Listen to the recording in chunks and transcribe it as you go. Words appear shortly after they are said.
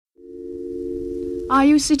Are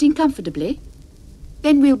you sitting comfortably?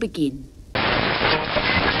 Then we'll begin.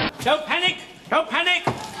 Don't panic! Don't panic!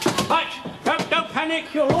 Right, don't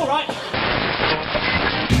panic, you're all right.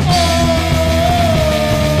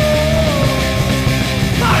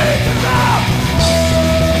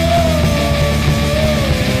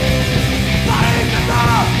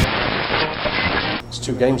 It's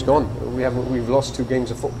 2 games gone. We've lost 2 games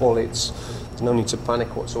of football. There's no need to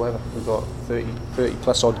panic whatsoever. We've got 30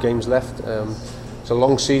 plus odd games left. It's a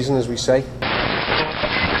long season, as we say.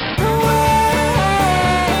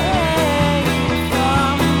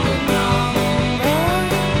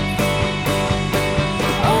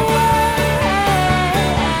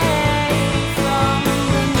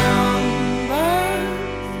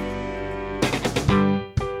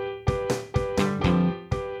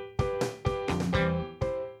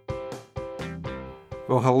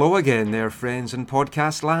 Well, hello again there, friends in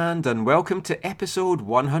podcast land, and welcome to episode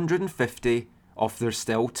 150 of There's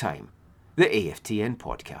Still Time, the AFTN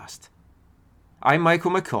podcast. I'm Michael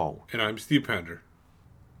McCall. And I'm Steve Pander.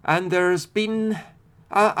 And there's been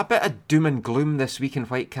a bit of doom and gloom this week in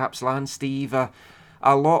Whitecaps land, Steve. A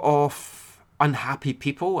lot of unhappy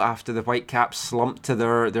people after the Whitecaps slumped to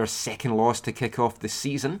their second loss to kick off the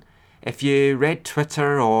season. If you read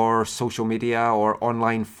Twitter or social media or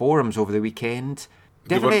online forums over the weekend,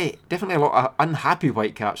 Definitely a lot of unhappy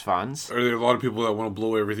Whitecaps fans. Are there a lot of people that want to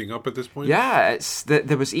blow everything up at this point? Yeah,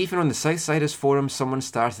 there was even on the Southsiders forum, someone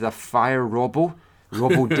started a Fire Robbo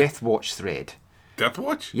Death Watch thread. Death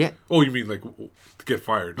Watch? Yeah. Oh, you mean like to get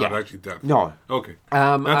fired, not actually death? No. Okay.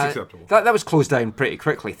 That's acceptable. That was closed down pretty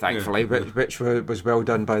quickly, thankfully, which was well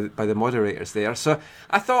done by the moderators there. So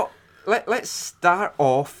I thought, let's start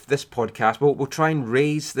off this podcast. We'll try and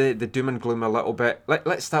raise the doom and gloom a little bit.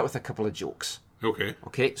 Let's start with a couple of jokes.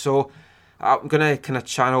 Okay, so I'm going to kind of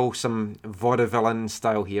channel some vaudevillain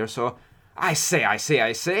style here. So, I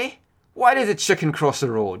say, why did the chicken cross the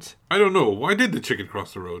road? I don't know. Why did the chicken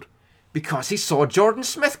cross the road? Because he saw Jordan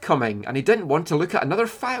Smith coming and he didn't want to look at another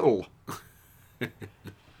foul.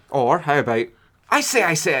 Or, how about, I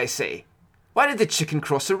say, why did the chicken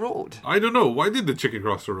cross the road? I don't know. Why did the chicken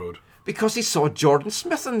cross the road? Because he saw Jordan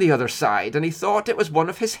Smith on the other side and he thought it was one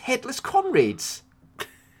of his headless comrades.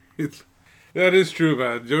 That is true,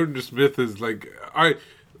 man. Jordan Smith is like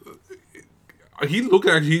he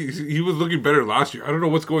was looking better last year. I don't know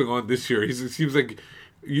what's going on this year. It seems like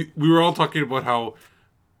we were all talking about how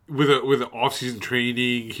with the off-season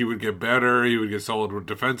training he would get better, he would get solid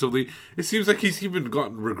defensively. It seems like he's even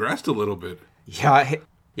gotten regressed a little bit. Yeah,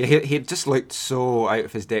 he just looked so out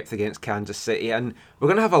of his depth against Kansas City, and we're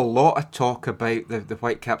going to have a lot of talk about the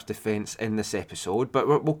Whitecaps defence in this episode, but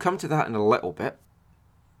we'll come to that in a little bit.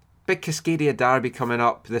 Big Cascadia Derby coming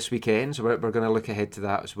up this weekend, so we're going to look ahead to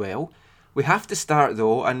that as well. We have to start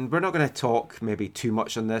though, and we're not going to talk maybe too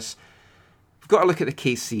much on this. We've got to look at the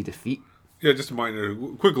KC defeat. Yeah, just a minor,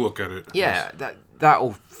 quick look at it. Yeah,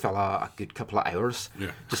 that'll fill a good couple of hours.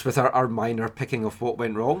 Yeah. Just with our minor picking of what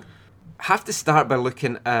went wrong. Have to start by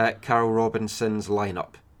looking at Carl Robinson's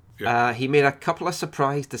lineup. Yeah. He made a couple of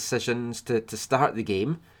surprise decisions to start the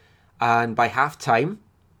game, and by half-time,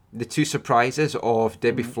 the 2 surprises of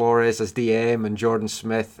Debbie Flores as DM and Jordan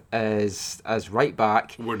Smith as right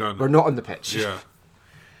back We're done. We're not on the pitch. Yeah.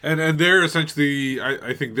 And they're essentially,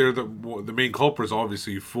 I think they're the main culprits,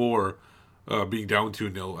 obviously, for being down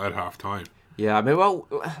 2-0 at halftime. Yeah, I mean, well,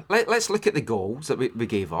 let's look at the goals that we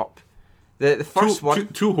gave up. The first one...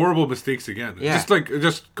 Two horrible mistakes again. Yeah.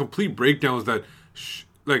 Just complete breakdowns that...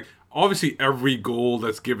 Obviously, every goal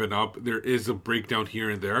that's given up, there is a breakdown here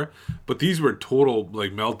and there. But these were total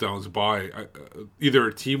meltdowns by either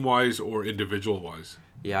team-wise or individual-wise.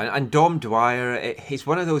 Yeah, and Dom Dwyer, he's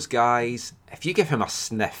one of those guys, if you give him a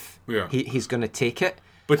sniff, he's going to take it.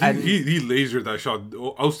 But he lasered that shot.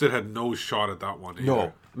 Ousted had no shot at that one either.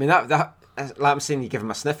 No. I mean, that like I'm saying, you give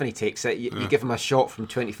him a sniff and he takes it. You give him a shot from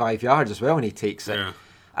 25 yards as well and he takes it. Yeah.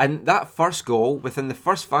 And that first goal, within the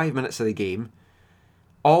first 5 minutes of the game,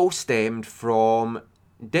 all stemmed from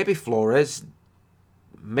Debbie Flores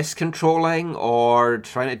miscontrolling or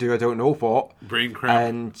trying to do I don't know what. Brain cramp.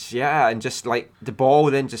 And just like the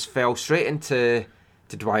ball then just fell straight into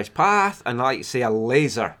Dwyer's path and like say a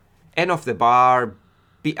laser in off the bar,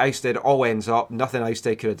 beat Ousted, all ends up, nothing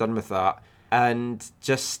Ousted could have done with that. And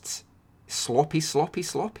just sloppy.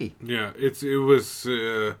 Yeah, it was...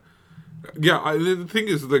 the thing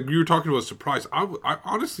is, like you were talking about surprise. I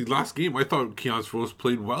honestly, last game, I thought Keon Rose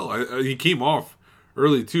played well. He came off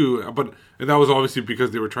early too, and that was obviously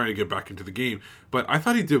because they were trying to get back into the game. But I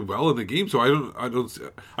thought he did well in the game, so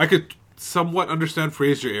I could somewhat understand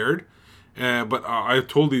Fraser Aird But I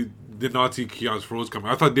totally did not see Kiyan's Froze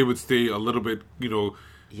coming. I thought they would stay a little bit,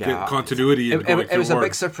 get continuity. It was a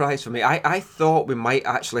big surprise for me. I thought we might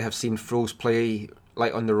actually have seen Froze play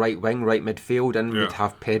like on the right wing, right midfield, and we'd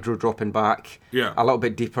have Pedro dropping back a little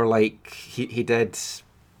bit deeper like he did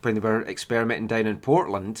when they were experimenting down in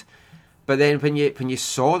Portland. But then when you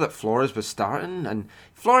saw that Flores was starting, and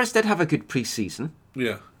Flores did have a good pre-season.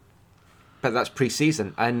 Yeah. But that's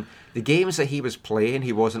pre-season. And the games that he was playing,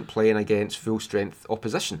 he wasn't playing against full-strength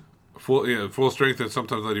opposition. Full strength and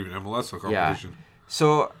sometimes not even MLS competition. Yeah.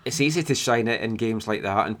 So it's easy to shine it in games like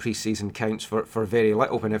that, and pre-season counts for very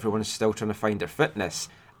little when everyone's still trying to find their fitness.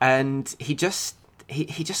 And he just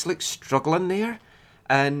looks struggling there.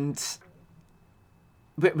 And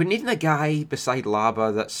we're needing a guy beside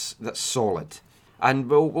Laba that's solid. And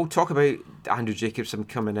we'll talk about Andrew Jacobson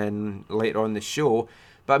coming in later on in the show.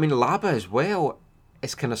 But I mean, Laba as well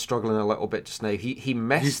is kind of struggling a little bit just now. He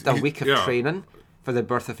missed a week of training for the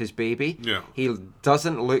birth of his baby. Yeah. He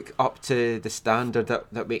doesn't look up to the standard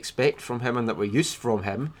that we expect from him and that we're used from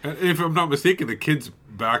him. And if I'm not mistaken, the kid's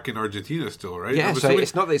back in Argentina still, right? Yeah, so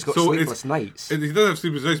it's not that he's got sleepless nights. He doesn't have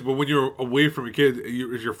sleepless nights, but when you're away from a kid,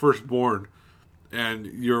 it's your firstborn, and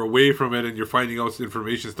you're away from it and you're finding out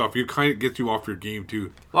information stuff, it kind of gets you off your game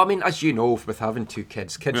too. Well, I mean, as you know, with having two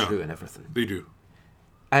kids ruin everything. They do.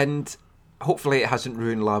 And hopefully it hasn't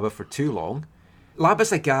ruined Laba for too long.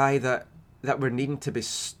 Laba's a guy that we're needing to be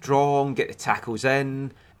strong, get the tackles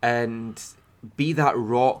in, and be that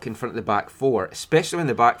rock in front of the back four, especially when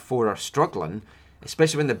the back four are struggling,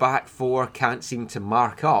 especially when the back four can't seem to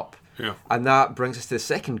mark up. Yeah. And that brings us to the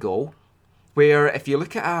second goal, where if you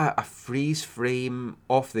look at a freeze frame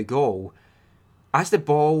off the goal, as the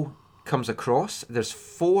ball comes across, there's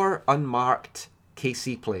 4 unmarked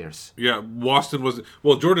KC players. Yeah,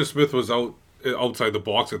 Jordan Smith was outside the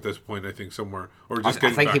box at this point, I think, somewhere. Or just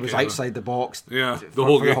I think he was outside the box the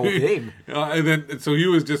whole game. And then, so he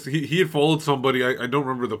was just, he had followed somebody, I don't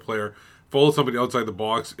remember the player, followed somebody outside the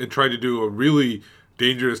box and tried to do a really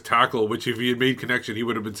dangerous tackle, which if he had made connection, he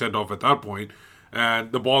would have been sent off at that point.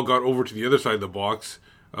 And the ball got over to the other side of the box,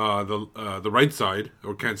 the right side,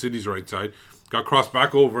 or Kansas City's right side, got crossed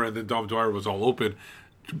back over, and then Dom Dwyer was all open.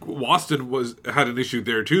 Waston had an issue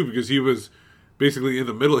there too, because he was basically in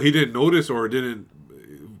the middle. He didn't notice or didn't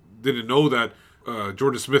know that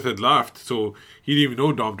Jordan Smith had left, so he didn't even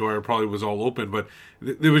know Dom Dwyer probably was all open. But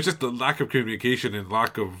there was just a lack of communication and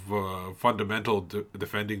lack of fundamental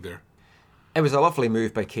defending there. It was a lovely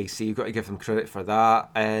move by KC. You've got to give them credit for that.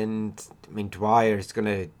 And I mean, Dwyer is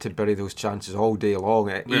going to bury those chances all day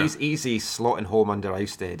long. He's easy slotting home under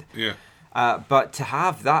Ousted. Yeah. But to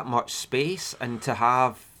have that much space and to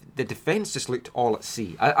have the defence just looked all at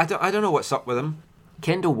sea. I don't know what's up with him.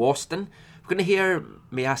 Kendall Waston. We're going to hear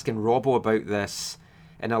me asking Robbo about this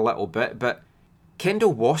in a little bit, but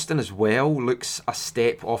Kendall Waston as well looks a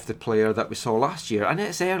step off the player that we saw last year. And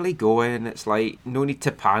it's early going. It's like, no need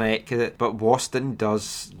to panic. But Waston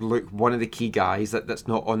does look one of the key guys that's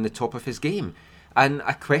not on the top of his game. And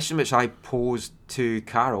a question which I posed to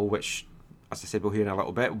Carol, which, as I said, we'll hear in a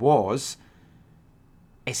little bit, was,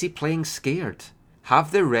 is he playing scared?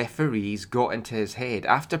 Have the referees got into his head?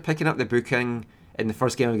 After picking up the booking in the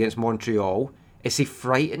first game against Montreal, is he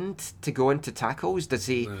frightened to go into tackles?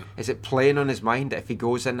 Is it playing on his mind that if he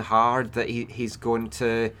goes in hard that he's going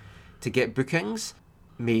to get bookings?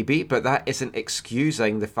 Maybe, but that isn't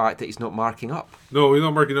excusing the fact that he's not marking up. No, he's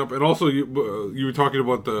not marking up. And also, you were talking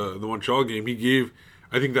about the Montreal game. He gave,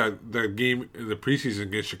 I think, that game in the preseason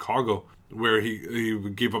against Chicago, where he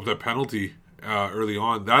gave up that penalty early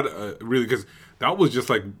on. That really, because that was just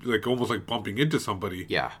like almost like bumping into somebody.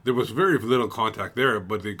 Yeah. There was very little contact there,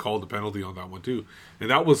 but they called the penalty on that one too. And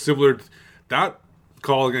that was similar, that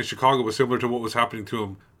call against Chicago was similar to what was happening to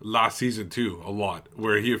him last season too, a lot.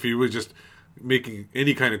 Where if he was just making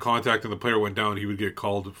any kind of contact and the player went down, he would get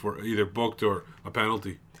called for either booked or a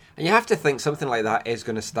penalty. And you have to think something like that is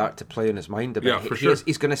going to start to play in his mind a bit. Yeah, for sure.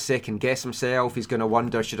 He's going to second guess himself. He's going to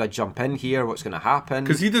wonder, should I jump in here? What's going to happen?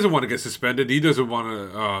 Because he doesn't want to get suspended. He doesn't want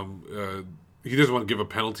to. He doesn't want to give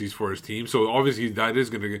up penalties for his team. So obviously that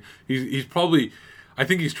is going to. He's probably. I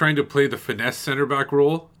think he's trying to play the finesse center back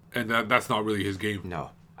role, and that's not really his game.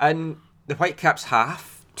 No. And the Whitecaps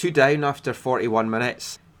half 2 down after 41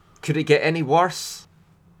 minutes. Could it get any worse?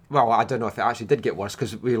 Well, I don't know if it actually did get worse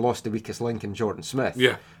because we lost the weakest link in Jordan Smith.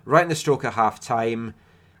 Yeah. Right in the stroke of half-time.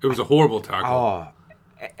 It was a horrible tackle. Oh,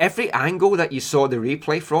 every angle that you saw the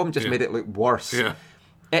replay from just made it look worse. Yeah.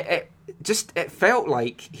 It felt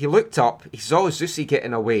like he looked up, he saw Zusi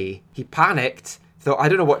getting away, he panicked, thought, I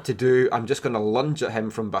don't know what to do, I'm just going to lunge at him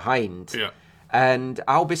from behind. Yeah. And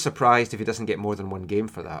I'll be surprised if he doesn't get more than one game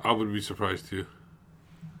for that. I would be surprised too.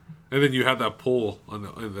 And then you had that poll on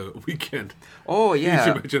the weekend. Oh, You yeah.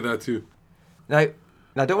 should mention that too. Now,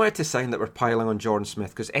 I don't want it to sound that we're piling on Jordan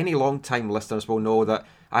Smith, because any long-time listeners will know that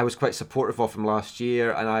I was quite supportive of him last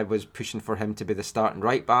year, and I was pushing for him to be the starting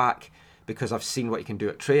right back because I've seen what he can do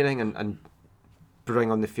at training and bring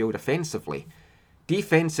on the field offensively.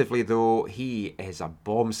 Defensively, though, he is a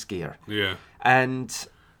bomb scare. Yeah. And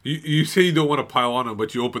You say you don't want to pile on him,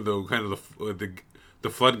 but you open the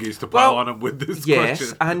floodgates to pile on him with this question.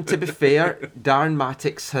 Yes, and to be fair, Darren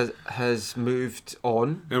Mattix has moved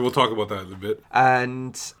on. And we'll talk about that in a bit.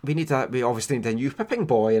 And we obviously need a new pipping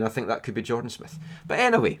boy, and I think that could be Jordan Smith. But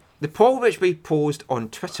anyway, the poll which we posed on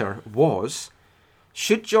Twitter was,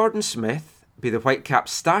 should Jordan Smith be the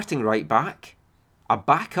Whitecaps starting right back, a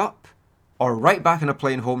backup, or right back on a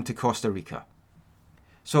plane home to Costa Rica?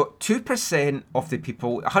 So 2% of the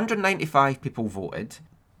people, 195 people voted.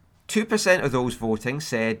 2% of those voting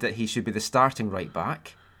said that he should be the starting right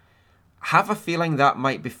back. Have a feeling that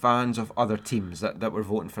might be fans of other teams that were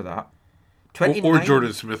voting for that. Or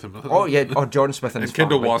Jordan Smith. Oh, yeah, or Jordan Smith and his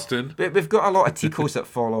Kendall family. Waston. But we've got a lot of Ticos that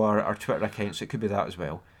follow our Twitter account, so it could be that as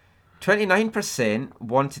well. 29%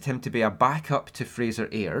 wanted him to be a backup to Fraser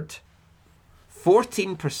Aird.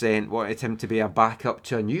 14% wanted him to be a backup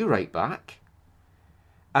to a new right back.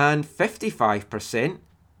 And 55%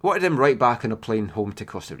 wanted him right back on a plane home to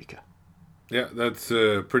Costa Rica. Yeah, that's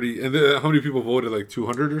pretty. And how many people voted? Like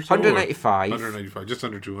 200 or so? 195. 195, just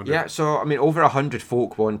under 200. Yeah, so, I mean, over 100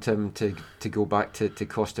 folk want him to go back to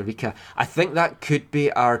Costa Rica. I think that could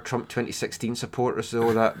be our Trump 2016 supporters,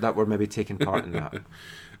 though, that were maybe taking part in that.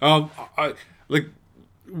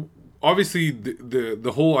 Obviously,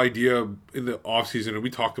 the whole idea in the offseason, and we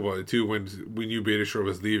talked about it too when we knew Beitashour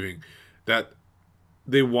was leaving, that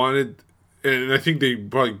they wanted, and I think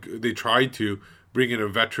they tried to bring in a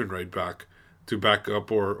veteran right back to back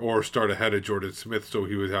up or start ahead of Jordan Smith so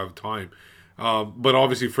he would have time. But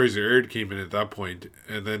obviously Fraser Aird came in at that point,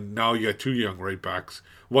 and then now you got two young right backs.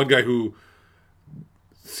 One guy who's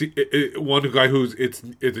it's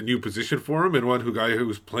a new position for him, and one guy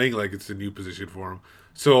who's playing like it's a new position for him.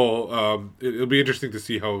 So it'll be interesting to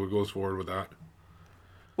see how it goes forward with that.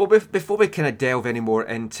 Well, before we kind of delve any more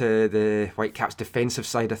into the Whitecaps' defensive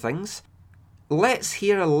side of things, let's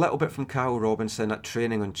hear a little bit from Kyle Robinson at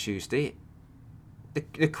training on Tuesday.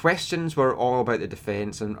 The questions were all about the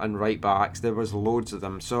defence and right backs. There was loads of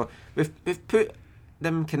them. So we've put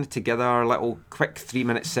them kind of together, a little quick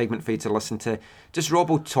 3-minute segment for you to listen to. Just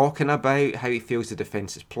Robbo talking about how he feels the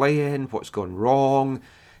defence is playing, what's gone wrong,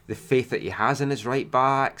 the faith that he has in his right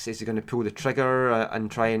backs. Is he going to pull the trigger and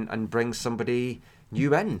try and bring somebody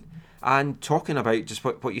new in? And talking about just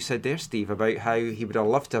what you said there, Steve, about how he would have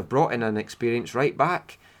loved to have brought in an experienced right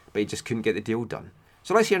back, but he just couldn't get the deal done.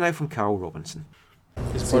 So let's hear now from Kyle Robinson.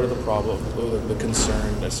 Is part of the problem, the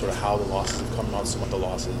concern, is sort of how the losses have come, not so much the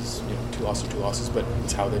losses, 2 losses, but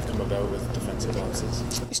it's how they've come about with defensive lapses.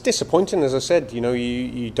 It's disappointing, as I said.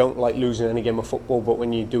 You don't like losing any game of football, but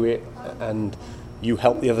when you do it and you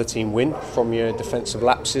help the other team win from your defensive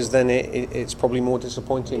lapses, then it's probably more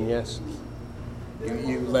disappointing, yes.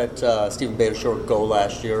 You let Stephen Beitashour go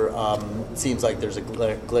last year. It seems like there's a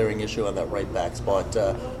glaring issue on that right back spot.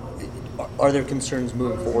 Are there concerns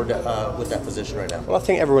moving forward with that position right now? Well, I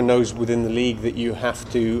think everyone knows within the league that you have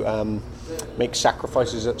to make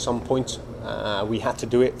sacrifices at some point. We had to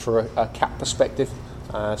do it for a cap perspective.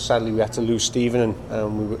 Sadly, we had to lose Stephen,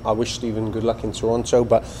 and I wish Stephen good luck in Toronto.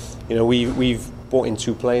 But we've brought in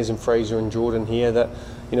 2 players in Fraser and Jordan here that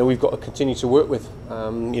we've got to continue to work with.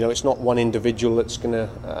 It's not one individual that's going to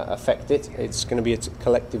affect it. It's going to be a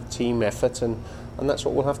collective team effort, and that's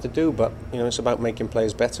what we'll have to do. But it's about making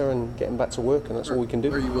players better and getting back to work, and that's all we can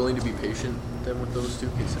do. Are you willing to be patient then with those two,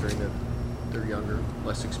 considering that they're younger,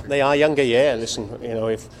 less experienced? They are younger, yeah. Listen,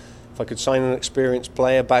 if I could sign an experienced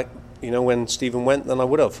player back, when Stephen went, then I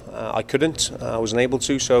would have. I couldn't. I wasn't able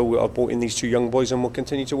to, so I brought in these 2 young boys, and we'll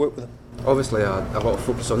continue to work with them. Obviously, a lot of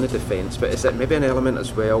focus on the defence, but is it maybe an element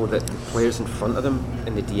as well that the players in front of them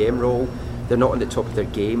in the DM role, they're not on the top of their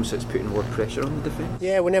game, so it's putting more pressure on the defence?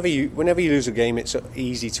 Yeah, whenever you lose a game, it's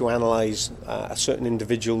easy to analyse a certain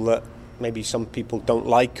individual that maybe some people don't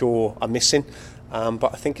like or are missing.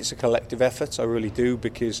 But I think it's a collective effort, I really do,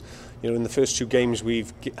 because in the first 2 games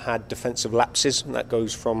we've had defensive lapses, and that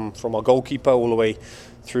goes from our goalkeeper all the way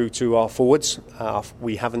through to our forwards.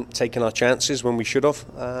 We haven't taken our chances when we should have,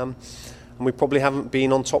 and we probably haven't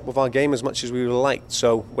been on top of our game as much as we would have liked.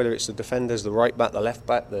 So whether it's the defenders, the right back, the left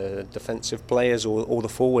back, the defensive players, or the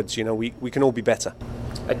forwards, we can all be better.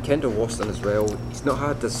 And Kendall Waston as well, he's not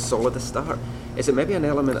had as solid a start. Is it maybe an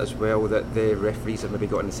element as well that the referees have maybe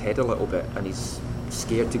got in his head a little bit and he's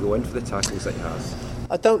scared to go in for the tackles that he has?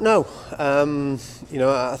 I don't know.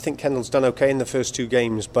 I think Kendall's done okay in the first 2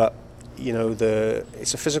 games, but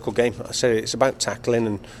it's a physical game. I say it's about tackling,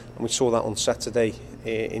 and we saw that on Saturday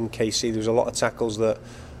in KC. There was a lot of tackles that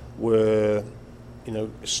were,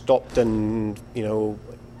 stopped and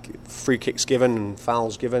free kicks given and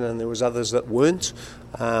fouls given, and there was others that weren't.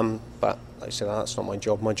 But like I said, that's not my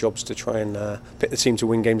job. My job's to try and pick the team to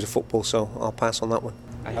win games of football. So I'll pass on that one.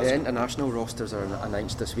 The international rosters are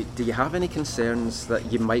announced this week. Do you have any concerns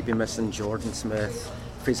that you might be missing Jordan Smith,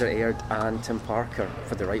 Fraser Aird and Tim Parker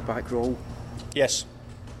for the right back role? Yes.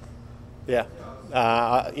 Yeah.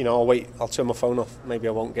 I'll wait. I'll turn my phone off. Maybe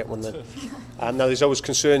I won't get one then. No, there's always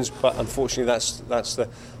concerns, but unfortunately, that's the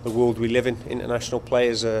world we live in. International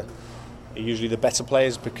players are usually the better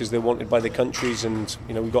players because they're wanted by their countries, and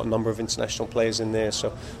we've got a number of international players in there,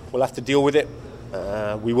 so we'll have to deal with it.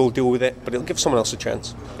 We will deal with it, but it'll give someone else a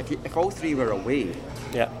chance. If all 3 were away,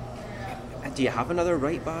 yeah. Do you have another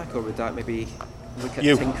right back, or would that maybe look at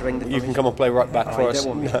tinkering the formation? You can come and play right back for us.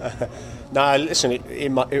 Won't be. No, listen,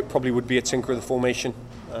 it probably would be a tinker of the formation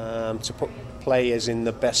to put players in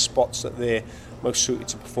the best spots that they're most suited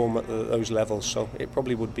to perform at those levels. So it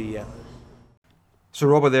probably would be, yeah. So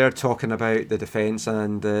Robbo there talking about the defence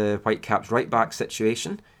and the Whitecaps right back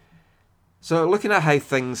situation. So looking at how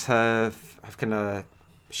things have kind of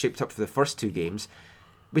shaped up for the first 2 games,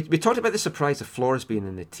 we talked about the surprise of Flores being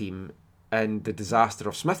in the team and the disaster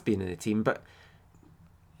of Smith being in the team, but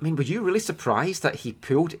I mean, were you really surprised that he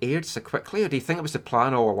pulled Aird so quickly, or do you think it was the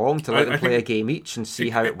plan all along to let them play a game each and see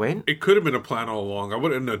how it went? It could have been a plan all along. I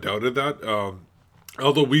wouldn't have doubted that.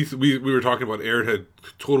 Although we were talking about Aird had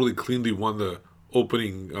totally cleanly won the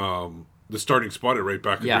opening, the starting spot at right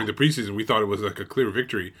back during the preseason. We thought it was like a clear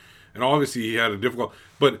victory, and obviously he had a difficult.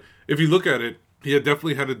 But if you look at it, he had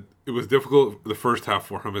definitely had it was difficult the first half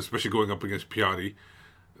for him, especially going up against Piatti.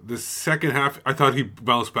 The second half, I thought he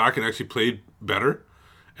bounced back and actually played better.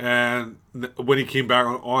 And when he came back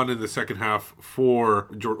on in the second half for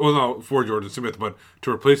Jordan Smith, but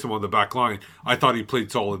to replace him on the back line, I thought he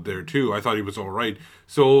played solid there too. I thought he was all right.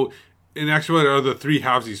 So in actuality, out of the 3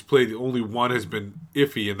 halves he's played, only one has been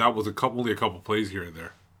iffy, and that was only a couple plays here and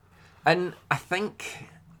there. And I think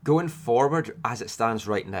going forward, as it stands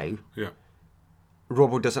right now,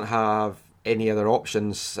 Robbo doesn't have any other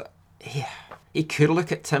options. He could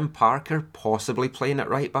look at Tim Parker possibly playing at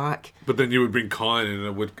right back. But then you would bring Khan in,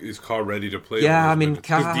 and is Khan ready to play? Yeah, I mean,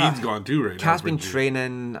 because Dean's gone too right now. Khan's been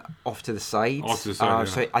training off to the side.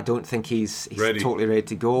 So I don't think he's totally ready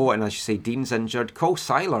to go. And as you say, Dean's injured. Cole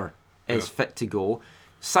Seiler is fit to go.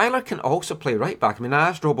 Seiler can also play right back. I mean, I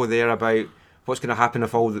asked Robbo there about what's going to happen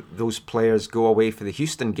if all those players go away for the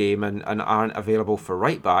Houston game and aren't available for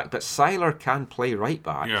right back. But Seiler can play right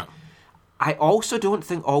back. Yeah. I also don't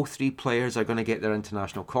think all 3 players are going to get their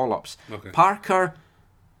international call-ups. Okay. Parker,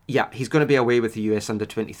 he's going to be away with the US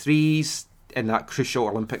under-23s in that crucial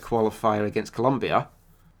Olympic qualifier against Colombia.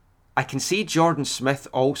 I can see Jordan Smith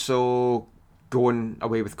also going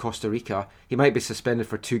away with Costa Rica. He might be suspended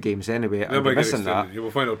for 2 games anyway. That might get extended. We'll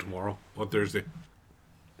find out tomorrow, on Thursday.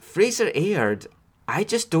 Fraser Aird, I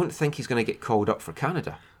just don't think he's going to get called up for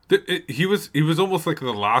Canada. He was almost like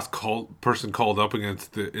the last person called up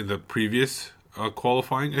against in the previous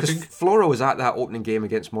qualifying, I think. Flora was at that opening game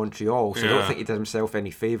against Montreal, so I don't think he did himself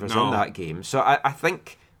any favours in that game. So I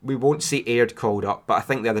think we won't see Aird called up, but I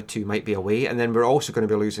think the other 2 might be away. And then we're also going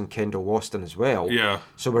to be losing Kendall Waston as well. Yeah.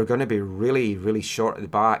 So we're going to be really, really short at the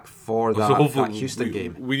back for that Houston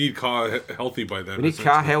game. We need Ka healthy by then. We need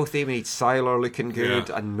Ka healthy, we need Seiler looking good,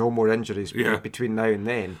 and no more injuries between now and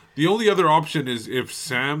then. The only other option is if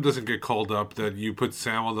Sam doesn't get called up, that you put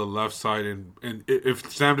Sam on the left side, and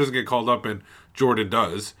if Sam doesn't get called up and Jordan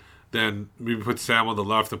does, then maybe put Sam on the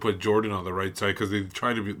left and put Jordan on the right side, because they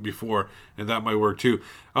tried it before, and that might work too.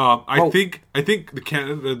 I think the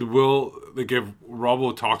Canada will, like, if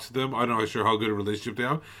Robbo talks to them, I'm not sure how good a relationship they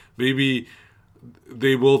have. Maybe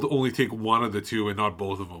they will only take one of the 2 and not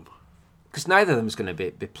both of them. Because neither of them is going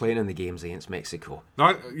to be playing in the games against Mexico.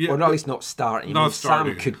 Or at least not starting.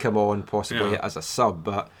 Sam could come on possibly as a sub,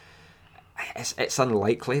 but it's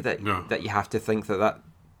unlikely that you have to think that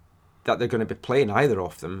they're going to be playing either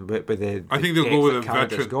of them. With the I think they'll go with a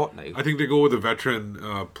Canada's veteran. I think they go with the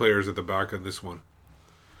veteran players at the back on this one.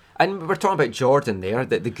 And we're talking about Jordan there,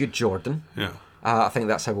 the good Jordan. Yeah. I think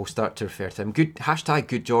that's how we'll start to refer to him. Good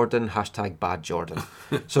Jordan, bad Jordan.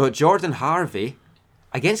 So Jordan Harvey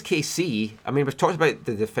against KC. I mean, we've talked about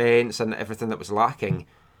the defence and everything that was lacking.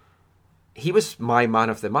 he was my man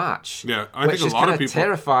of the match. Yeah, I which think a is lot kind of people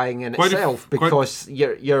terrifying in itself because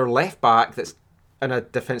your left back that's in a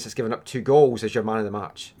defence that's given up 2 goals is your man of the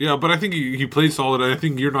match. Yeah, but I think he played solid. I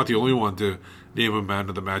think you're not the only one to name him man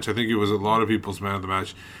of the match. I think it was a lot of people's man of the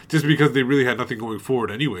match, just because they really had nothing going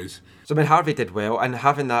forward anyways. So, I mean, Harvey did well, and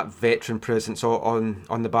having that veteran presence on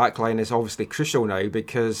the back line is obviously crucial now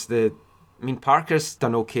because Parker's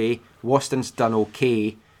done okay, Waston's done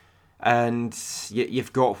okay, and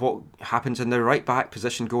you've got what happens in the right back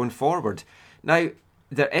position going forward. Now,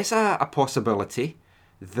 there is a possibility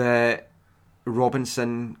that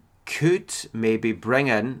Robinson could maybe bring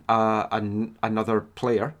in another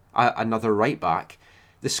player, another right back.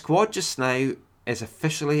 The squad just now is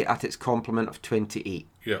officially at its complement of 28.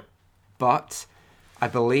 Yeah. But I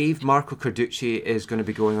believe Marco Carducci is going to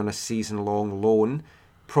be going on a season-long loan,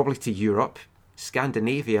 probably to Europe.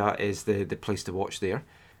 Scandinavia is the place to watch there.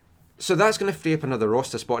 So that's going to free up another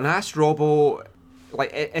roster spot. And I asked Robbo,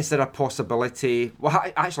 is there a possibility? Well,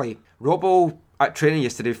 actually, Robbo at training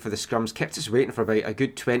yesterday for the scrums kept us waiting for about a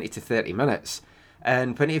good 20 to 30 minutes.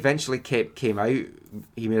 And when he eventually came out,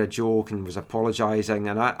 he made a joke and was apologising.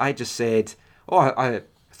 And I just said, I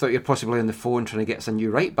thought you were possibly on the phone trying to get us a new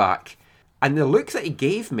right back. And the look that he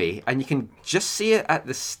gave me, and you can just see it at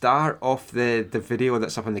the start of the video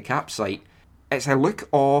that's up on the Cap site, it's a look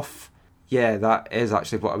of, yeah, that is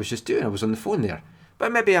actually what I was just doing. I was on the phone there.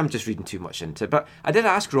 But maybe I'm just reading too much into it. But I did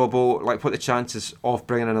ask Robbo what the chances of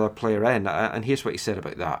bringing another player in, and here's what he said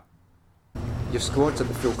about that. Your squad's at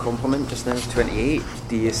the full complement just now, 28.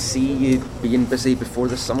 Do you see you being busy before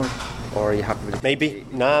the summer, or are you happy with it? Maybe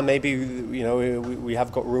we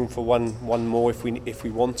have got room for one more if we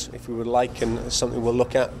want, if we would like, and it's something we'll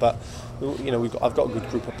look at. But I've got a good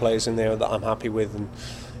group of players in there that I'm happy with, and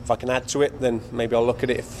if I can add to it, then maybe I'll look at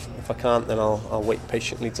it. If I can't, then I'll wait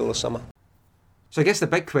patiently till the summer. So I guess the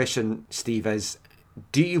big question, Steve, is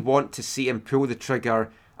do you want to see him pull the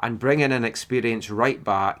trigger and bring in an experienced right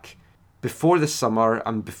back before the summer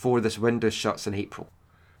and before this window shuts in April?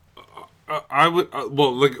 I would,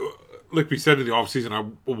 like we said in the off-season, I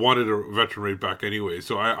wanted a veteran right back anyway,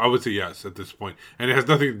 so I would say yes at this point. And it has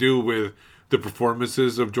nothing to do with the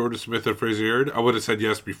performances of Jordan Smith and Fraser Aird. I would have said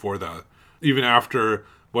yes before that, even after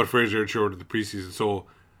what Fraser Aird showed in the preseason. So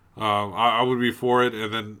I would be for it,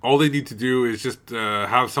 and then all they need to do is just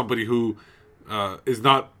have somebody who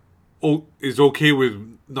is okay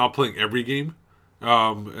with not playing every game,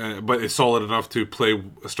 but is solid enough to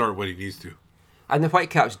start when he needs to. And the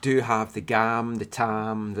Whitecaps do have the GAM, the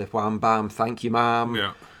TAM, the Wham Bam, thank you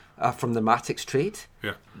ma'am, from the Matix trade.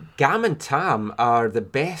 Yeah. GAM and TAM are the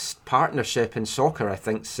best partnership in soccer, I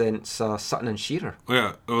think, since Sutton and Shearer.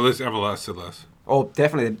 Yeah, well, this MLS said less. Oh,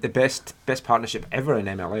 definitely the best partnership ever in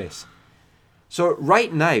MLS. So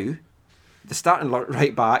right now, the starting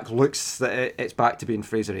right back looks that it's back to being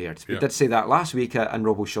Fraser Aird. We did say that last week and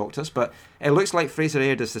Robbo shocked us, but it looks like Fraser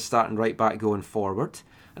Aird is the starting right back going forward.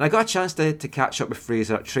 And I got a chance to catch up with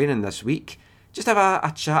Fraser at training this week. Just have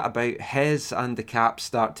a chat about his and the Caps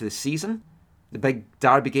start to the season. The big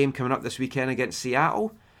derby game coming up this weekend against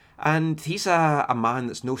Seattle. And he's a man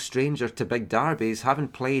that's no stranger to big derbies, having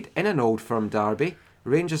played in an Old Firm derby,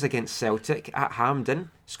 Rangers against Celtic at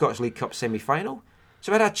Hampden, Scottish League Cup semi-final.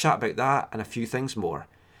 So I had a chat about that and a few things more.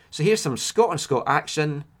 So here's some Scot on Scot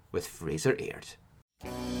action with Fraser Aird.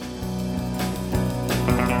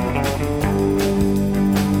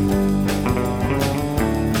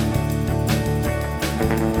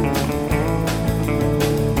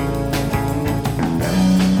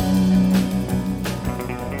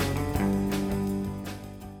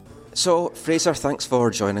 So, Fraser, thanks for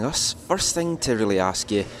joining us. First thing to really ask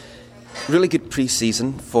you, really good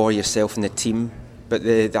pre-season for yourself and the team, but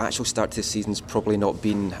the actual start to the season's probably not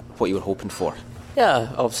been what you were hoping for.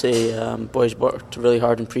 Yeah, obviously, boys worked really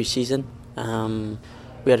hard in pre-season.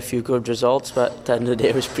 We had a few good results, but at the end of the day,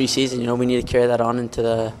 it was pre-season. We need to carry that on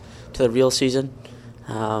into the real season.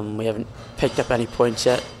 We haven't picked up any points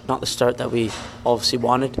yet, not the start that we obviously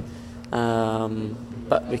wanted.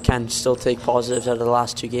 But we can still take positives out of the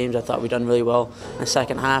last 2 games. I thought we'd done really well in the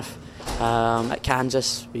second half. At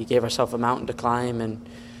Kansas, we gave ourselves a mountain to climb, and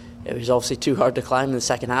it was obviously too hard to climb in the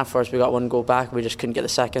second half for us. We got 1 goal back, we just couldn't get the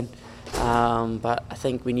second. But I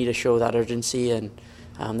think we need to show that urgency and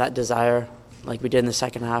that desire like we did in the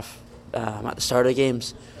second half at the start of the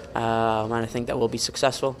games. And I think that we'll be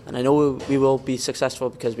successful. And I know we will be successful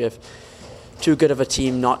because we have too good of a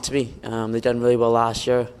team not to be. They done really well last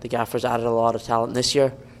year. The Gaffers added a lot of talent this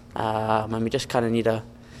year, and we just kind of need to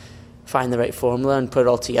find the right formula and put it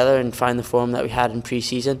all together and find the form that we had in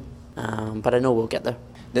pre-season. But I know we'll get there.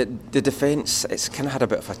 The defence, it's kind of had a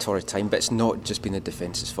bit of a torrid time, but it's not just been the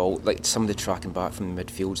defence's fault. Like, some of the tracking back from the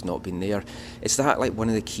midfield's not been there. Is that like one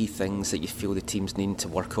of the key things that you feel the team's needing to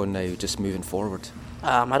work on now, just moving forward?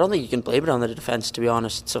 I don't think you can blame it on the defence, to be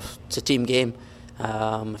honest. It's a team game.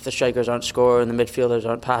 If the strikers aren't scoring, the midfielders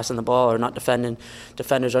aren't passing the ball or not defending,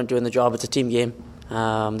 defenders aren't doing the job, it's a team game.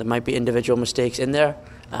 There might be individual mistakes in there,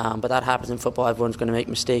 but that happens in football. Everyone's going to make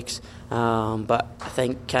mistakes. But I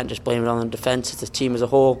think can't just blame it on the defence. It's a team as a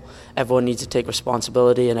whole. Everyone needs to take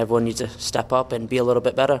responsibility and everyone needs to step up and be a little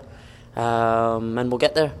bit better. And we'll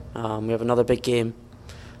get there. We have another big game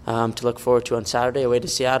to look forward to on Saturday away to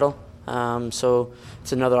Seattle. So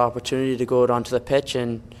it's another opportunity to go out onto the pitch,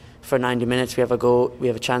 and for 90 minutes we have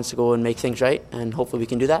a chance to go and make things right, and hopefully we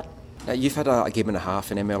can do that. You've had a game and a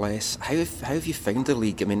half in MLS. How have you found the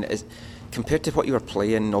league? I mean, compared to what you were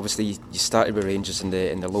playing, obviously you started with Rangers in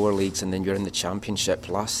the lower leagues, and then you're in the Championship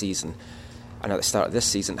last season and at the start of this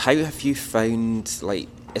season. How have you found, like,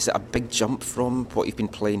 is it a big jump from what you've been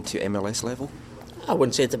playing to MLS level? I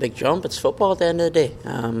wouldn't say it's a big jump. It's football at the end of the day.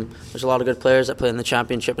 There's a lot of good players that play in the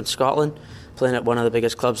Championship in Scotland, playing at one of the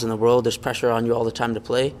biggest clubs in the world. There's pressure on you all the time to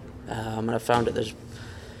play, and I've found that there's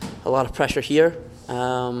a lot of pressure here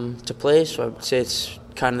to play, so I would say it's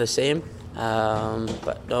kind of the same.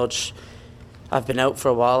 But no, I've been out for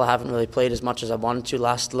a while. I haven't really played as much as I wanted to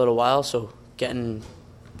last little while, so getting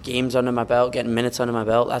games under my belt, getting minutes under my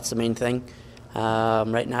belt, that's the main thing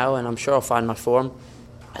right now, and I'm sure I'll find my form.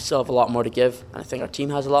 I still have a lot more to give, and I think our team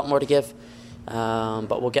has a lot more to give,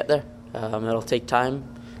 but we'll get there. It'll take time,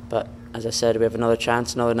 but as I said, we have another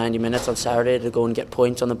chance, another 90 minutes on Saturday to go and get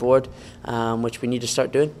points on the board, which we need to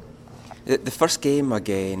start doing. The first game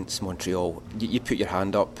against Montreal, you put your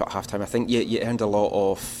hand up at halftime. I think you earned a lot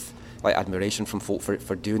of admiration from folk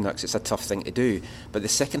for doing that, because it's a tough thing to do. But the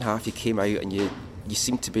second half, you came out and you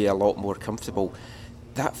seemed to be a lot more comfortable.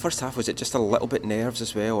 That first half, was it just a little bit nerves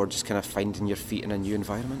as well, or just kind of finding your feet in a new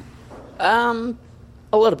environment? A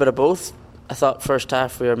little bit of both. I thought first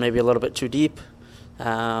half we were maybe a little bit too deep.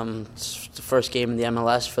 It's the first game in the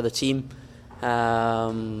MLS for the team.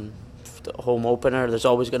 The home opener, there's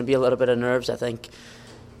always going to be a little bit of nerves. I think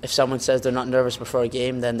if someone says they're not nervous before a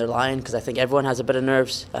game, then they're lying, because I think everyone has a bit of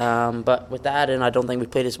nerves. But with that, and I don't think we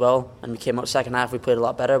played as well. And we came out second half, we played a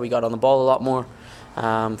lot better. We got on the ball a lot more.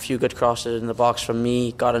 A few good crosses in the box from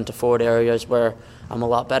me, got into forward areas where I'm a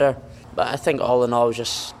lot better. But I think all in all, it was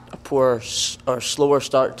just a poor or slower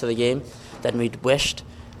start to the game than we'd wished.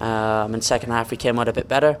 In second half, we came out a bit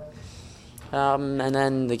better. And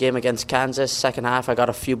then the game against Kansas, second half, I got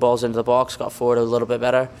a few balls into the box, got forward a little bit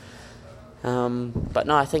better. But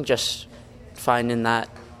no, I think just finding that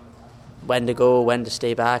when to go, when to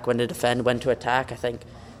stay back, when to defend, when to attack. I think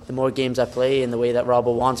the more games I play in the way that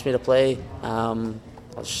Robbo wants me to play, the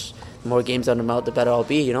more games under my belt, the better I'll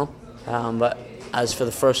be, you know. But as for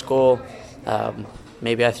the first goal,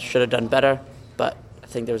 maybe I should have done better, but I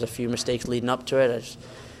think there was a few mistakes leading up to it.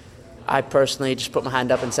 I personally just put my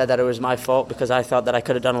hand up and said that it was my fault, because I thought that I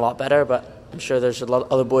could have done a lot better, but I'm sure there's a lot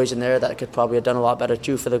of other boys in there that could probably have done a lot better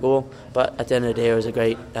too for the goal. But at the end of the day, it was a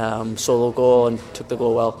great solo goal and took the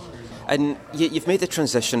goal well. And you've made the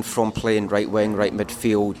transition from playing right wing, right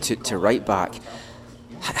midfield to right back.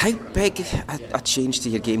 How big a change to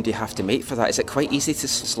your game do you have to make for that? Is it quite easy to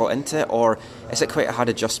slot into it, or is it quite a hard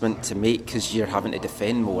adjustment to make because you're having to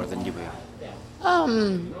defend more than you were?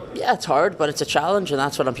 Yeah, it's hard, but it's a challenge, and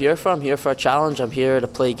that's what I'm here for. I'm here for a challenge. I'm here to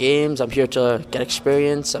play games. I'm here to get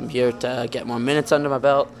experience. I'm here to get more minutes under my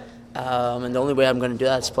belt. And the only way I'm going to do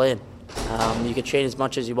that is playing. You can train as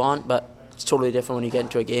much as you want, but it's totally different when you get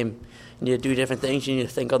into a game. You need to do different things. You need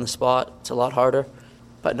to think on the spot. It's a lot harder.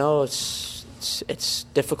 But no, it's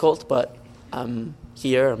difficult, but I'm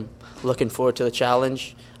here. I'm looking forward to the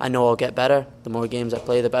challenge. I know I'll get better. The more games I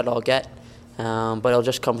play, the better I'll get. But it'll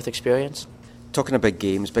just come with experience. Talking of big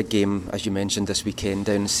games, big game, as you mentioned, this weekend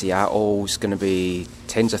down in Seattle. It's going to be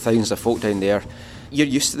tens of thousands of folk down there. You're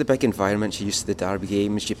used to the big environments, you're used to the derby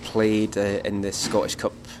games. You played in the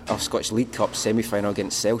Scottish League Cup semi-final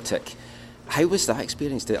against Celtic. How was that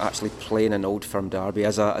experience to actually play in an Old Firm derby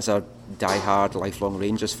as a die-hard, lifelong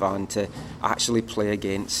Rangers fan, to actually play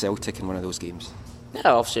against Celtic in one of those games?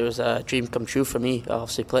 Yeah, obviously it was a dream come true for me.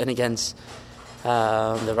 Obviously playing against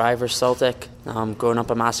the rivals Celtic. Growing up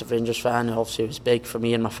a massive Rangers fan, obviously it was big for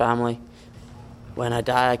me and my family. When I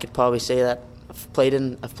die, I could probably say that I've played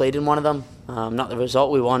in one of them. Not the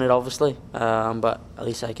result we wanted, obviously, but at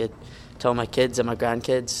least I could tell my kids and my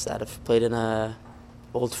grandkids that I've played in a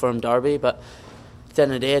Old Firm derby. But at the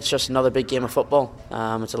end of the day, it's just another big game of football.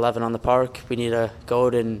 It's 11 on the park. We need to go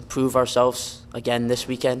out and prove ourselves again this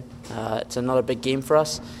weekend. It's another big game for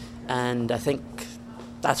us, and I think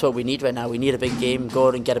that's what we need right now. We need a big game, go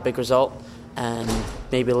out and get a big result, and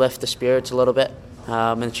maybe lift the spirits a little bit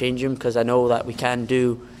in the change room, because I know that we can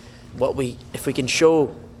do if we can show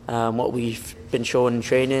what we've been showing in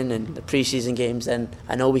training and the pre-season games, then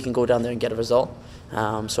I know we can go down there and get a result.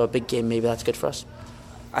 So a big game, maybe that's good for us.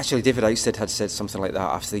 Actually, David Ousted had said something like that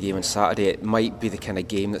after the game on Saturday. It might be the kind of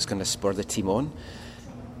game that's going to spur the team on.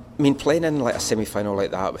 I mean, playing in like a semi-final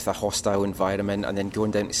like that with a hostile environment and then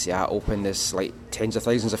going down to Seattle when there's like tens of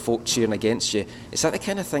thousands of folk cheering against you, is that the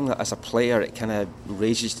kind of thing that as a player it kind of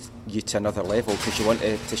raises you to another level because you want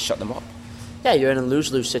to shut them up? Yeah, you're in a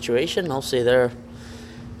lose-lose situation. Obviously, there are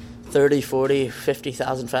 30, 40,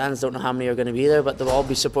 50,000 fans. Don't know how many are going to be there, but they'll all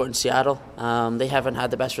be supporting Seattle. They haven't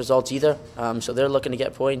had the best results either, so they're looking to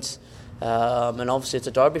get points. And obviously it's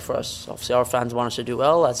a derby for us. Obviously our fans want us to do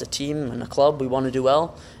well. As a team and a club, we want to do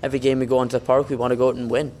well. Every game we go into the park, we want to go out and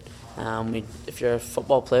win. If you're a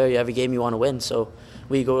football player, every game you want to win. So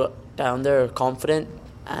we go down there confident,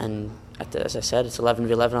 and as I said, it's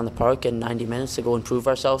 11v11 on the park in 90 minutes to go and prove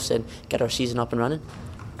ourselves and get our season up and running.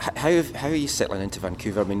 How are you settling into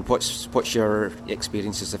Vancouver? I mean, what's your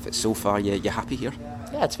experiences of it so far? You happy here?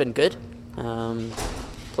 Yeah, it's been good.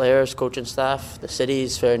 Players, coaching staff, the city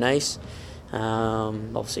is very nice.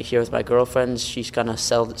 Obviously here with my girlfriend, she's kind of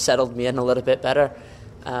settled me in a little bit better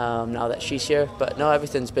now that she's here. But no,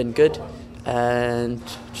 everything's been good, and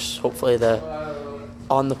just hopefully the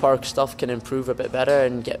on the park stuff can improve a bit better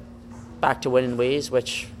and get back to winning ways,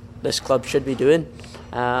 which this club should be doing.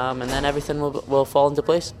 And then everything will fall into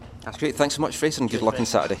place. That's great. Thanks so much, Fraser, and good luck on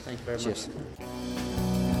Saturday. Thank you very Cheers. much.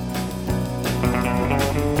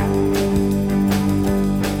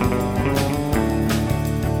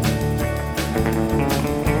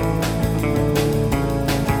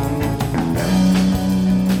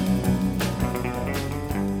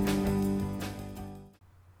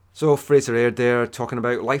 So Fraser Aird there talking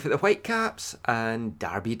about life at the Whitecaps and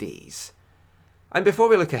derby days. And before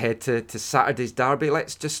we look ahead to Saturday's derby,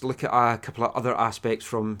 let's just look at a couple of other aspects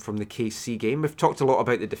from the KC game. We've talked a lot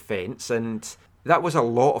about the defence, and that was a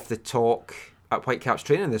lot of the talk at Whitecaps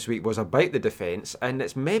training this week was about the defence, and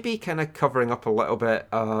it's maybe kind of covering up a little bit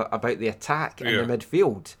about the attack in the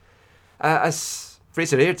midfield. As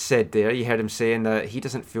Fraser Aird said there, you heard him saying that he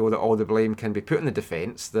doesn't feel that all the blame can be put in the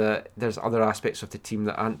defence, that there's other aspects of the team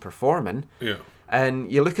that aren't performing. Yeah.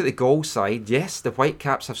 And you look at the goal side, yes, the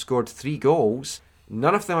Whitecaps have scored 3 goals.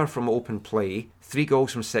 None of them are from open play. 3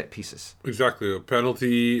 goals from set pieces. Exactly. A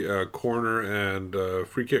penalty, corner, and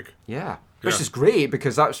free kick. Yeah. Which is great,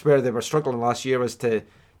 because that's where they were struggling last year, was to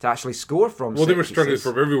actually score from. Well, they were struggling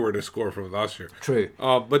from everywhere to score from last year. True.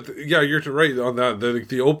 But yeah, you're right on that.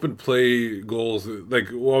 The open play goals,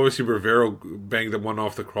 obviously Rivero banged one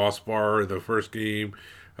off the crossbar in the first game.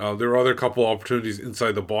 There were other couple opportunities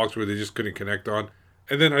inside the box where they just couldn't connect on.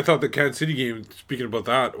 And then I thought the Kansas City game, speaking about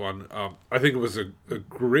that one, I think it was a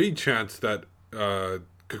great chance that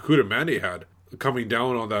Kakuta Mande had coming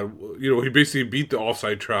down on that. He basically beat the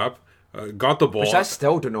offside trap. Got the ball. Which I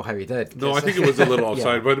still don't know how he did. No, I think it was a little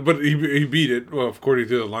offside, but he beat it, well, according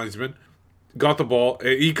to the linesman. Got the ball.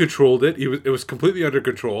 He controlled it. It was completely under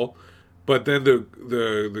control. But then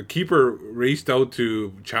the keeper raced out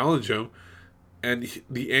to challenge him, and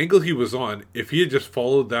the angle he was on, if he had just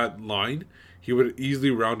followed that line, he would have easily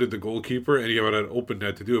rounded the goalkeeper, and he would have had an open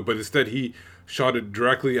net to do it. But instead, he shot it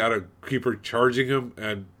directly at a keeper charging him,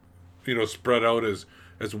 and spread out as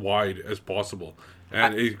wide as possible.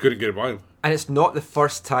 And he couldn't get it by him. And it's not the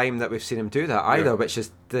first time that we've seen him do that either, which is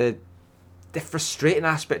the frustrating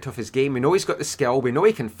aspect of his game. We know he's got the skill, we know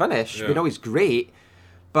he can finish, we know he's great,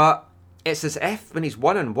 but it's as if when he's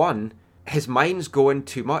 1-on-1, his mind's going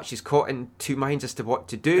too much. He's caught in two minds as to what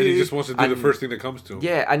to do. And he just wants to do the first thing that comes to him.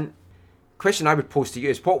 Yeah, and question I would pose to you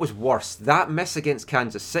is, what was worse, that miss against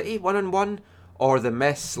Kansas City 1-on-1, or the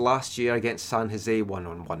miss last year against San Jose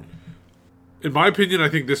 1-on-1? In my opinion, I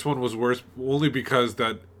think this one was worse, only because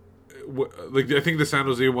I think the San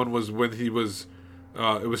Jose one was when he was,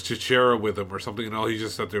 it was Chichera with him or something, and all he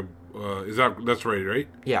just sat there. That's right?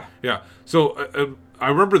 Yeah. Yeah. So I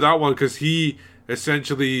remember that one because he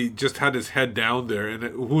essentially just had his head down there, and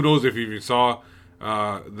who knows if you even saw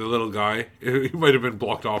the little guy. He might have been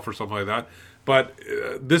blocked off or something like that. But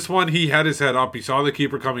this one, he had his head up. He saw the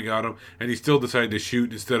keeper coming at him, and he still decided to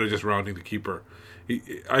shoot instead of just rounding the keeper.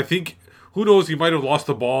 I think, who knows, he might have lost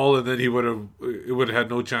the ball, and then it would have had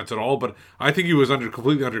no chance at all. But I think he was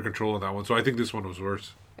completely under control in that one. So I think this one was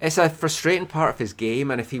worse. It's a frustrating part of his game,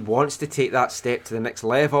 and if he wants to take that step to the next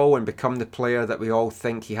level and become the player that we all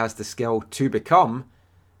think he has the skill to become,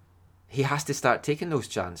 he has to start taking those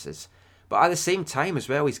chances. But at the same time as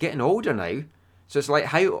well, he's getting older now, So it's like,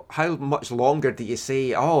 how much longer do you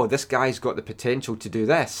say, oh, this guy's got the potential to do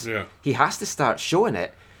this? Yeah. He has to start showing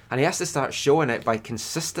it, and he has to start showing it by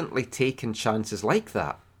consistently taking chances like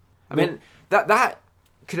that. I mean, that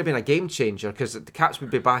could have been a game changer, because the Caps would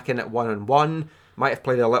be back in at 1-on-1, might have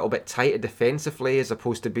played a little bit tighter defensively as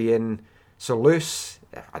opposed to being so loose.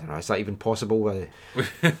 I don't know, is that even possible?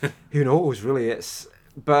 Who knows, really?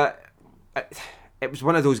 But it was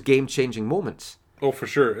one of those game-changing moments. Oh, for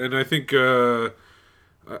sure. And I think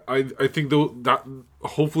I think that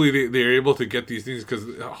hopefully they're able to get these things, because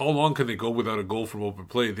how long can they go without a goal from open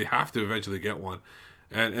play? They have to eventually get one.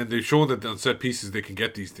 And they've shown that on set pieces they can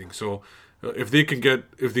get these things. So if they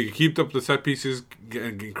keep up the set pieces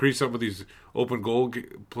and increase some of these open goal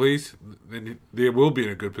plays, then they will be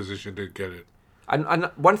in a good position to get it. And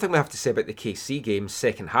one thing we have to say about the KC game,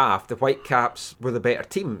 second half, the Whitecaps were the better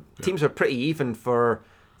team. Yeah. Teams were pretty even for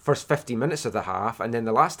first 50 minutes of the half, and then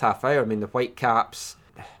the last half hour, I mean, the Whitecaps,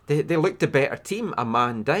 they looked the better team, a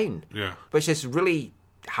man down. Yeah. Which is really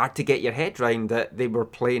hard to get your head around, that they were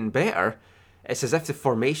playing better. It's as if the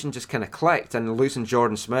formation just kind of clicked, and losing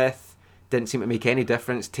Jordan Smith didn't seem to make any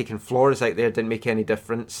difference. Taking Flores out there didn't make any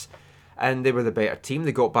difference. And they were the better team.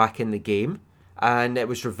 They got back in the game. And it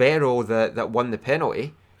was Rivero that won the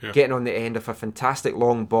penalty, getting on the end of a fantastic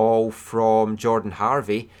long ball from Jordan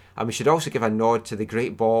Harvey. And we should also give a nod to the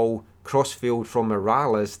great ball crossfield from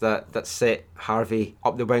Morales that set Harvey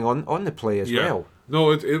up the wing on the play as well.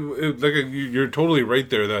 No, you're totally right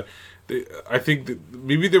there. That I think that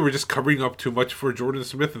maybe they were just covering up too much for Jordan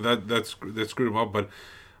Smith, and that screwed him up. But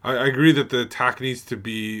I agree that the attack needs to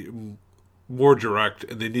be more direct,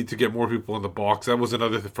 and they need to get more people in the box. That was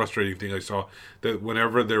another frustrating thing I saw, that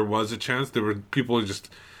whenever there was a chance, there were people just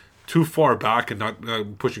too far back and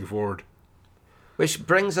not pushing forward. Which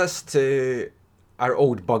brings us to our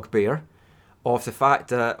old bugbear of the fact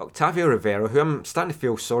that Octavio Rivero, who I'm starting to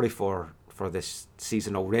feel sorry for this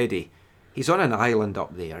season already, he's on an island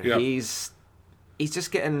up there. Yep. He's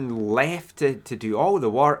just getting left to do all the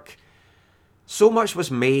work. So much was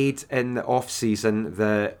made in the off-season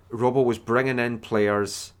that Robo was bringing in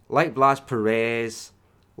players like Blas Perez,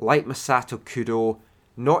 like Masato Kudo,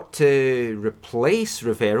 not to replace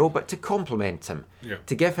Rivero, but to complement him. Yeah.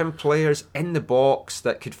 To give him players in the box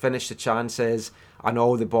that could finish the chances, and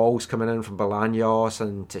all the balls coming in from Bolaños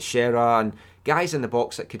and Teixeira, and guys in the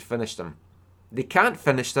box that could finish them. They can't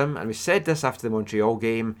finish them, and we said this after the Montreal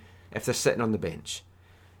game, if they're sitting on the bench.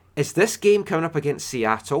 Is this game coming up against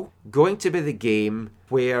Seattle going to be the game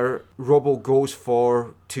where Robo goes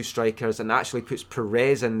for two strikers and actually puts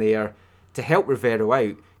Perez in there to help Rivero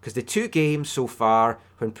out? Because the two games so far,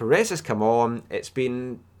 when Perez has come on, it's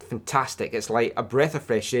been fantastic. It's like a breath of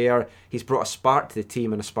fresh air. He's brought a spark to the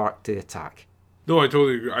team and a spark to the attack. No, I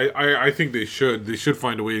totally agree. I think they should. They should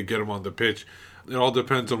find a way to get him on the pitch. It all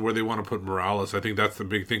depends on where they want to put Morales. I think that's the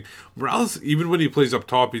big thing. Morales, even when he plays up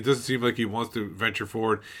top, he doesn't seem like he wants to venture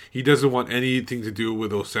forward. He doesn't want anything to do with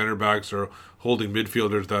those center backs or holding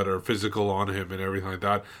midfielders that are physical on him and everything like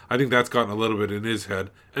that. I think that's gotten a little bit in his head.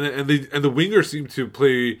 And the wingers seem to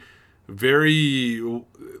play very,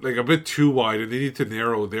 like, a bit too wide, and they need to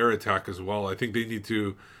narrow their attack as well. I think they need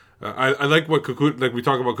to. I like what Kakuta, like we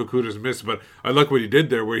talk about Kakuta's miss, but I like what he did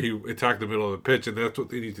there, where he attacked the middle of the pitch, and that's what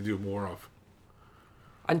they need to do more of.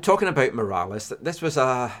 And talking about Morales, this was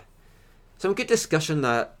some good discussion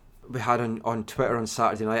that we had on Twitter on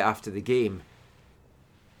Saturday night after the game.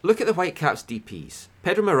 Look at the Whitecaps DPs.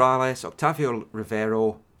 Pedro Morales, Octavio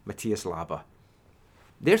Rivero, Matias Laba.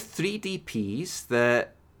 They're three DPs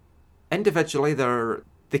that individually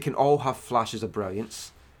they can all have flashes of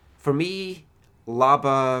brilliance. For me,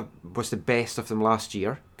 Laba was the best of them last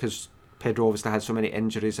year, because Pedro obviously had so many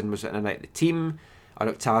injuries and was in and out of the team. And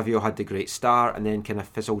Octavio had the great start and then kind of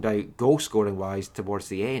fizzled out goal-scoring wise towards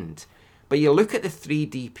the end. But you look at the three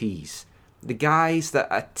DPs, the guys that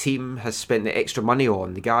a team has spent the extra money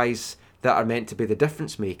on, the guys that are meant to be the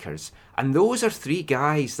difference makers. And those are three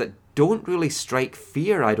guys that don't really strike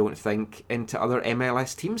fear, I don't think, into other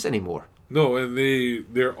MLS teams anymore. No, and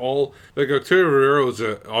they're all, like, Octavio Rivero is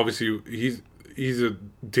obviously he's a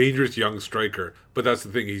dangerous young striker, but that's the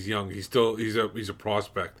thing, he's young. He's a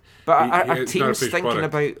prospect. But our team's thinking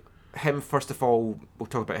about him, first of all, we'll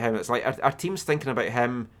talk about him. It's like, our team's thinking about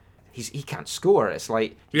him, he can't score. It's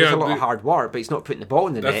like, he does a lot of hard work, but he's not putting the ball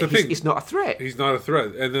in the net. The thing. He's not a threat. He's not a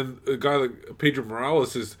threat. And then a guy like Pedro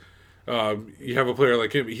Morales is, you have a player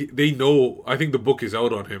like him, they know, I think the book is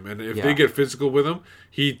out on him. And if they get physical with him,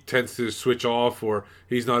 he tends to switch off, or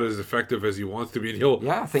he's not as effective as he wants to be, and he'll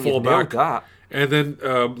I think fall back. That. And then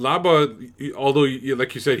Laba, although,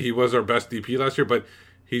 like you said, he was our best DP last year, but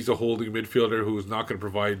he's a holding midfielder who's not going to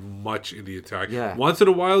provide much in the attack. Yeah. Once in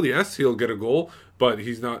a while, yes, he'll get a goal, but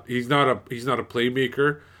he's not a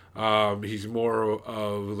playmaker. He's more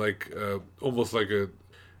of like almost like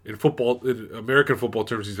in American football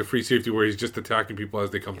terms, he's a free safety where he's just attacking people as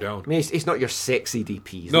they come down. I mean, he's not your sexy DP.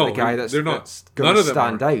 He's No, not the guy that's they're not. that's going to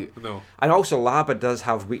stand out. No. And also, Laba does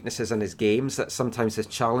have weaknesses in his games that sometimes his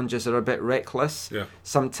challenges are a bit reckless. Yeah.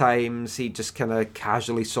 Sometimes he just kind of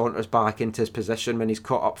casually saunters back into his position when he's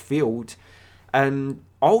caught upfield. And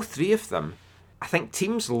all three of them, I think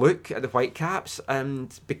teams look at the Whitecaps,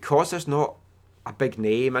 and because there's not a big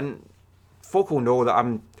name, and folk will know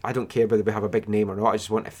that I don't care whether we have a big name or not. I just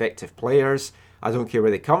want effective players. I don't care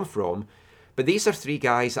where they come from. But these are three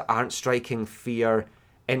guys that aren't striking fear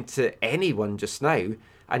into anyone just now.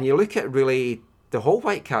 And you look at really the whole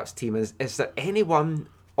Whitecaps team, is there anyone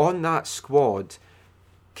on that squad,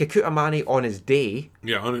 Kekuta Mane on his day?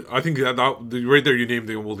 Yeah, I think that right there you named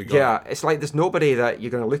the only guy. Yeah, it's like there's nobody that you're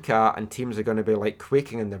going to look at and teams are going to be like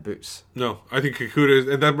quaking in their boots. No, I think Kekuta is,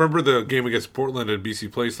 and I remember the game against Portland at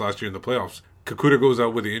BC Place last year in the playoffs. Kekuta goes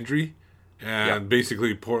out with the injury, and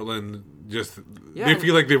basically Portland they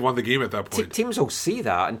feel like they won the game at that point. Teams will see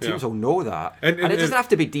that, and teams will know that, and it doesn't have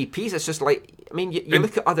to be DPs. It's just like, I mean, you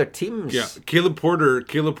look at other teams. Yeah, Caleb Porter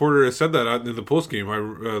has said that in the post game.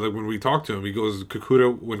 Like when we talked to him, he goes,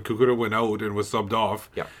 when Kekuta went out and was subbed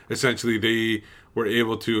off, essentially they were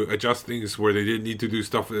able to adjust things where they didn't need to do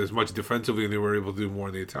stuff as much defensively, and they were able to do more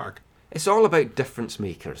in the attack. It's all about difference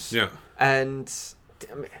makers. Yeah, and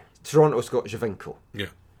I mean, Toronto's got Javinko. Yeah.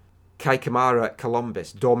 Kai Kamara at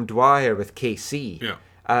Columbus, Dom Dwyer with KC. Yeah.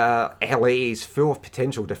 LA's full of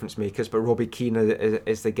potential difference makers, but Robbie Keane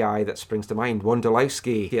is the guy that springs to mind.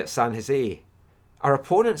 Wondolowski at San Jose. Our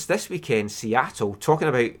opponents this weekend, Seattle, talking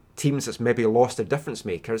about teams that's maybe lost their difference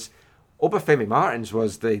makers, Obafemi Martins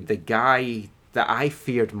was the guy that I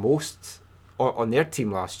feared most on their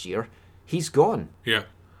team last year. He's gone. Yeah.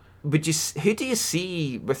 Who do you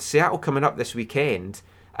see with Seattle coming up this weekend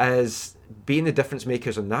as being the difference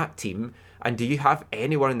makers on that team? And do you have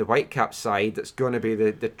anyone in the Whitecaps side that's going to be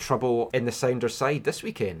the trouble in the Sounders side this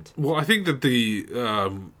weekend? Well, I think that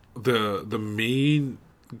the main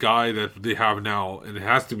guy that they have now, and it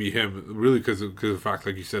has to be him, really because of the fact,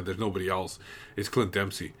 like you said, there's nobody else, is Clint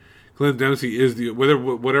Dempsey. Clint Dempsey is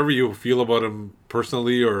whatever you feel about him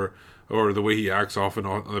personally or the way he acts off and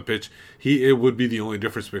on the pitch, it would be the only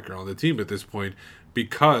difference maker on the team at this point,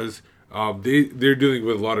 because they're dealing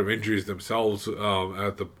with a lot of injuries themselves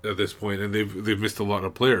at this point, and they've missed a lot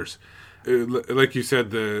of players. Like you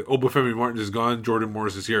said, the Obafemi Martins is gone. Jordan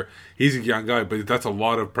Morris is here. He's a young guy, but that's a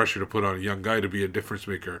lot of pressure to put on a young guy to be a difference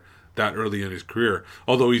maker that early in his career.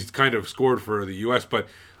 Although he's kind of scored for the U.S., but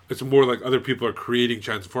it's more like other people are creating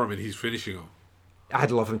chances for him, and he's finishing them. I'd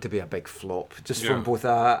love him to be a big flop, just from both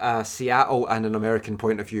a Seattle and an American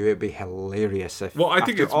point of view. It'd be hilarious if, I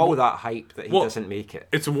think after it's all that hype, that he doesn't make it.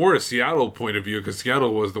 It's more a Seattle point of view, because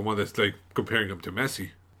Seattle was the one that's like comparing him to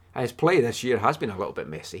Messi. And his play this year has been a little bit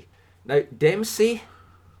messy. Now, Dempsey,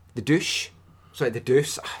 the Deuce,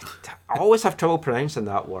 I always have trouble pronouncing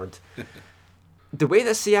that word. The way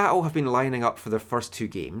that Seattle have been lining up for their first two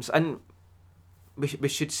games, and we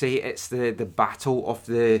should say it's the battle of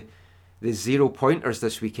the 0-pointers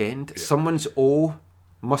this weekend. Yeah. Someone's O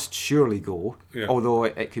must surely go, although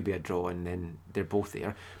it could be a draw and then they're both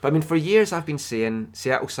there. But I mean, for years I've been saying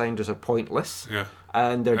Seattle Sounders are pointless,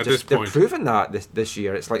 and they're proving that this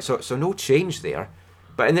year. It's like so no change there.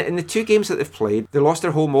 But in the two games that they've played, they lost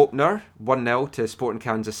their home opener 1-0 to Sporting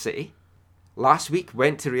Kansas City. Last week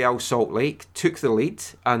went to Real Salt Lake, took the lead,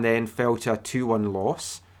 and then fell to a 2-1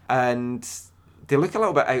 loss. And they look a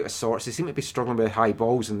little bit out of sorts. They seem to be struggling with high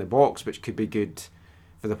balls in the box, which could be good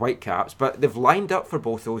for the Whitecaps. But they've lined up for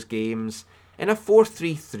both those games in a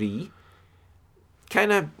 4-3-3.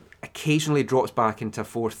 Kind of occasionally drops back into a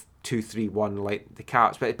 4-2-3-1 like the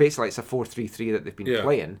Caps, but basically it's a 4-3-3 that they've been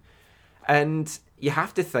playing. And you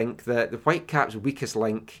have to think that the Whitecaps' weakest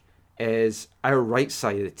link is our right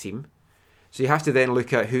side of the team. So you have to then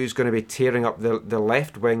look at who's going to be tearing up the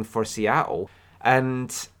left wing for Seattle. And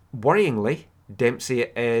worryingly, Dempsey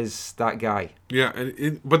is that guy. Yeah,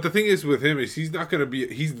 but the thing is with him is he's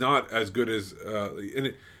not as good as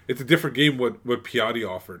and it's a different game what Piatti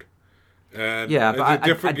offered. And but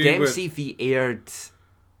a Dempsey v-aired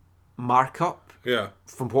markup. Yeah.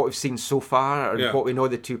 From what we've seen so far and what we know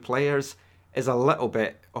of the two players is a little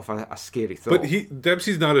bit of a scary thought. But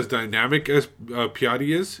Dempsey's not as dynamic as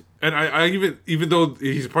Piatti is, and I even though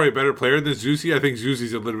he's probably a better player than Zusi, I think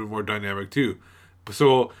Zusi's a little bit more dynamic too.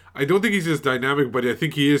 So I don't think he's as dynamic, but I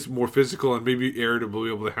think he is more physical and maybe Air to be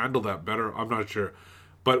able to handle that better. I'm not sure,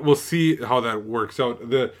 But we'll see how that works out.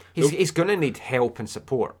 He's going to need help and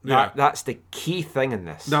support. That's the key thing in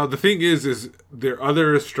this. Now the thing is one of their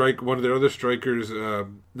other strikers,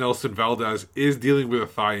 Nelson Valdez, is dealing with a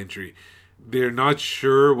thigh injury. They're not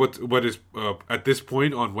sure what is at this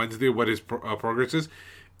point on Wednesday what his progress is.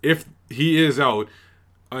 If he is out,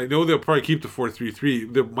 I know they'll probably keep the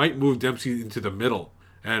 4-3-3. They might move Dempsey into the middle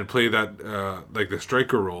and play that like the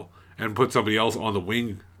striker role and put somebody else on the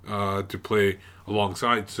wing to play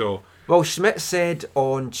alongside. So, well, Schmidt said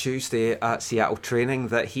on Tuesday at Seattle training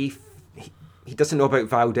that he doesn't know about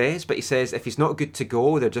Valdez, but he says if he's not good to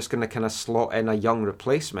go, they're just going to kind of slot in a young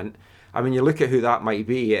replacement. I mean, you look at who that might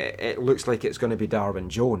be, it looks like it's going to be Darwin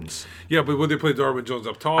Jones. Yeah, but would they play Darwin Jones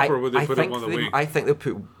up top, or would they put him on the wing? I think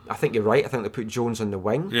you're right. I think they'll put Jones on the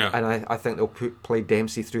wing, and I think they'll play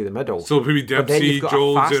Dempsey through the middle. So maybe Dempsey, but then you've got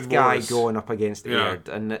Jones, a fast and guy Morris going up against Aird,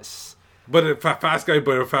 and it's... But a fast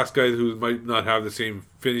guy who might not have the same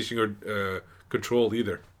finishing or control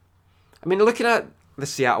either. I mean, looking at the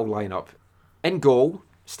Seattle lineup, in goal,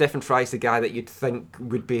 Stephen Fry's the guy that you'd think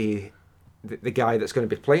would be the guy that's going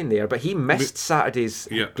to be playing there, but he missed Saturday's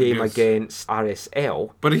game against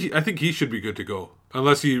RSL. But I think he should be good to go,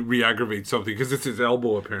 unless he re-aggravates something, because it's his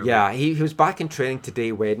elbow apparently. Yeah, he was back in training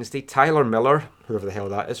today, Wednesday. Tyler Miller, whoever the hell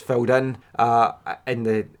that is, filled in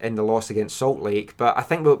the loss against Salt Lake. But I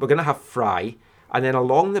think we're going to have Fry, and then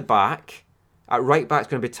along the back, at right back, it's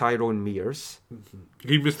going to be Tyrone Mears.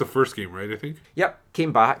 He missed the first game, right, I think? Yep,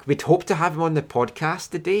 came back. We'd hoped to have him on the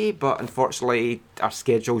podcast today, but unfortunately our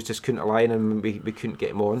schedules just couldn't align and we couldn't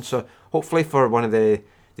get him on. So hopefully for one of the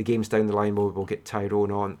games down the line, we'll get Tyrone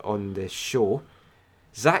on the show.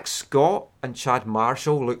 Zach Scott and Chad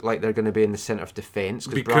Marshall look like they're going to be in the centre of defence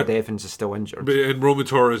because Brad Evans is still injured. And Roman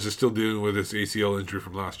Torres is still dealing with his ACL injury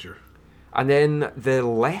from last year. And then the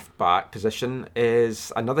left back position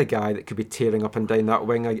is another guy that could be tearing up and down that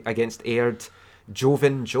wing against Aird,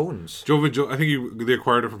 Jovan Jones. I think they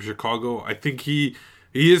acquired him from Chicago. I think he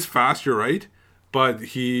is fast, you're right, but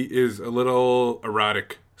he is a little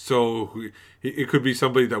erratic. So it could be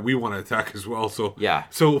somebody that we want to attack as well. So yeah,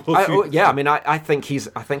 so we'll see. I think he's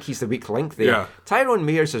the weak link there. Yeah. Tyrone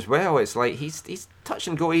Mears as well. It's like he's touch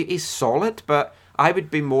and go. He's solid, but I would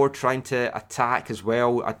be more trying to attack as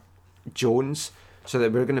well. Jones, so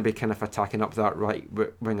that we're going to be kind of attacking up that right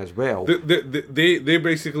wing as well. They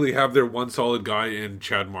basically have their one solid guy in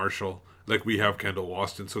Chad Marshall, like we have Kendall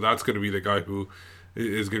Waston. So that's going to be the guy who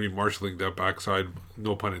is going to be marshalling that backside,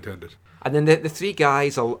 no pun intended. And then the three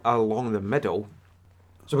guys along the middle.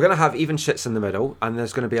 So we're going to have Even Shits in the middle, and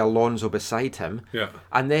there's going to be Alonso beside him. Yeah.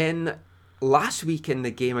 And then last week in the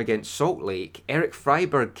game against Salt Lake, Eric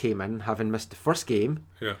Freiberg came in, having missed the first game.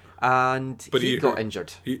 Yeah. And he got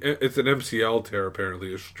injured. It's an MCL tear,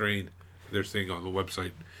 apparently, a strain, they're saying on the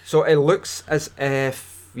website. So it looks as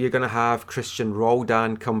if you're going to have Christian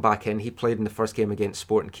Roldan come back in. He played in the first game against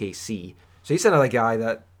Sporting KC. So he's another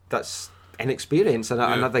guy that's inexperienced and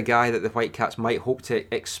another guy that the Whitecaps might hope to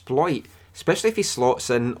exploit, especially if he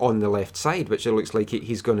slots in on the left side, which it looks like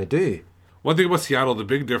he's going to do. One thing about Seattle, the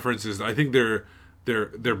big difference is I think the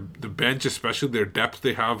bench, especially their depth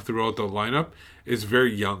they have throughout the lineup, is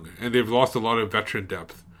very young, and they've lost a lot of veteran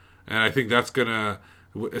depth. And I think that's gonna,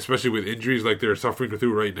 especially with injuries like they're suffering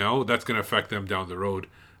through right now, that's gonna affect them down the road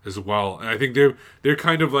as well. And I think they're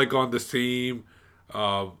kind of like on the same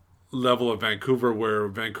level of Vancouver, where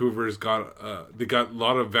Vancouver's got they got a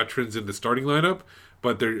lot of veterans in the starting lineup,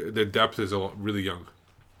 but their depth is really young.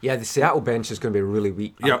 Yeah, the Seattle bench is going to be really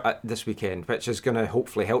weak this weekend, which is going to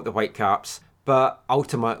hopefully help the Whitecaps. But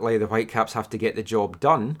ultimately, the Whitecaps have to get the job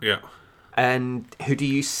done. Yeah. And who do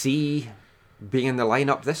you see being in the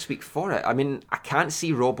lineup this week for it? I mean, I can't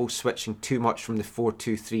see Robbo switching too much from the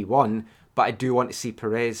 4-2-3-1, but I do want to see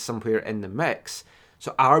Perez somewhere in the mix.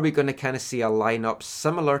 So are we going to kind of see a lineup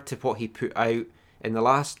similar to what he put out in the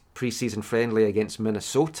last preseason friendly against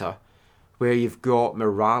Minnesota, where you've got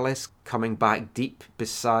Morales coming back deep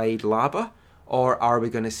beside Laba, or are we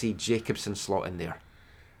going to see Jacobson slot in there?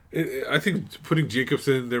 I think putting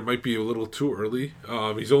Jacobson in there might be a little too early.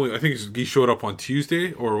 I think he showed up on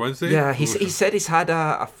Tuesday or Wednesday. Yeah, he said he's had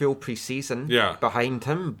a full preseason behind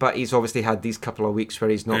him, but he's obviously had these couple of weeks where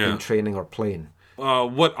he's not been training or playing.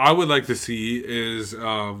 What I would like to see is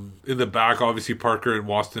in the back, obviously Parker and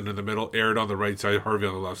Waston in the middle, Aird on the right side, Harvey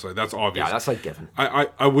on the left side. That's obvious. Yeah, that's like given.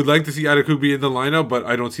 I would like to see Adekubi in the lineup, but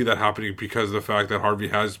I don't see that happening because of the fact that Harvey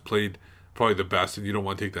has played probably the best, and you don't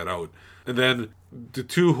want to take that out. And then the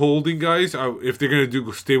two holding guys, if they're going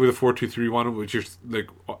to stay with a 4-2-3-1, which is like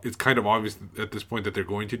it's kind of obvious at this point that they're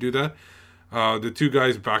going to do that. The two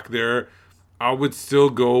guys back there, I would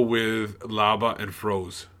still go with Laba and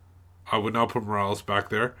Froze. I would not put Morales back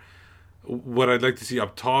there. What I'd like to see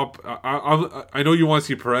up top, I know you want to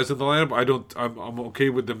see Perez in the lineup. I'm okay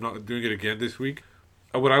with them not doing it again this week.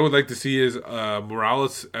 What I would like to see is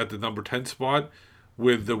Morales at the number 10 spot,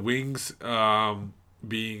 with the wings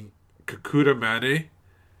being Kakuta Mane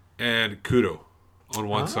and Kudo on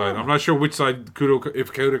one side. I'm not sure which side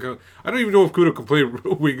Kudo. I don't even know if Kudo can play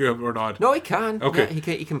wing or not. No, he can. Okay,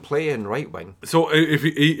 yeah, he can play in right wing. So if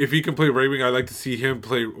he can play right wing, I'd like to see him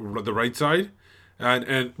play the right side.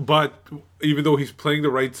 But even though he's playing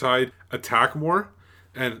the right side, attack more,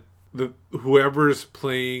 and whoever's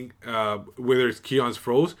playing, whether it's Keon's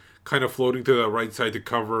Froze, kind of floating to the right side to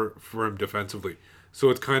cover for him defensively. So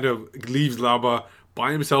it kind of leaves Laba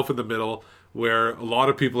by himself in the middle, where a lot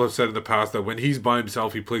of people have said in the past that when he's by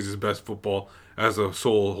himself, he plays his best football as a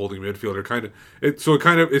sole holding midfielder. It's still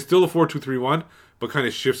a 4-2-3-1, but kind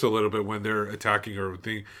of shifts a little bit when they're attacking or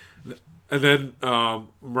everything. And then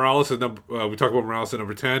Morales we talk about Morales at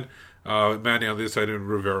number 10, Mane on this side, and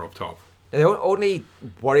Rivero up top. The only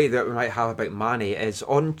worry that we might have about Mane is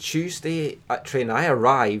on Tuesday at training, I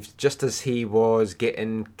arrived just as he was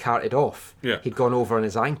getting carted off. Yeah. He'd gone over on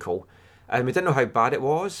his ankle, and we didn't know how bad it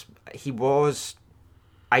was. He was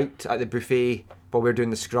out at the buffet while we were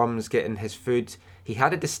doing the scrums, getting his food. He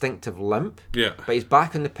had a distinctive limp, Yeah. but he's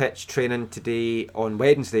back on the pitch training today on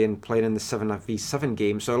Wednesday and playing in the 7v7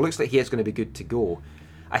 game, so it looks like he is going to be good to go.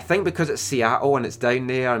 I think because it's Seattle and it's down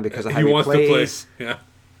there, and because of how he wants plays, to play. Yeah.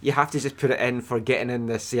 you have to just put it in for getting in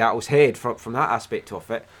the Seattle's head from that aspect of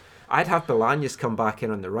it. I'd have Bolaños come back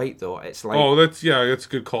in on the right, though. It's like that's a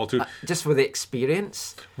good call too. Just for the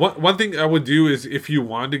experience. One thing I would do is, if you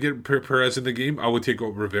wanted to get Perez in the game, I would take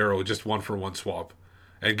out Rivero, just 1-for-1 swap,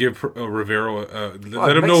 and give Rivero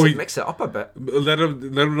let him know mix it up a bit. Let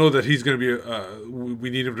him know that he's going to be. We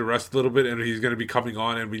need him to rest a little bit, and he's going to be coming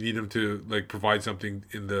on, and we need him to provide something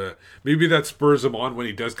in the. Maybe that spurs him on when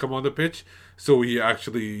he does come on the pitch, so he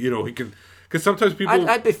actually he can. Because sometimes people,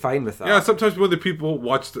 I'd be fine with that. Yeah, sometimes when the people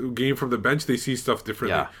watch the game from the bench, they see stuff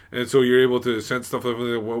differently, and so you're able to sense stuff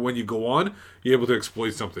when you go on. You're able to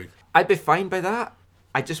exploit something. I'd be fine by that.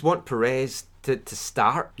 I just want Perez to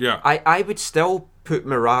start. Yeah, I would still put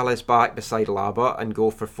Morales back beside Laba and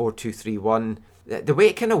go for 4-2-3-1. The way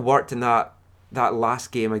it kind of worked in that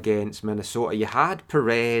last game against Minnesota, you had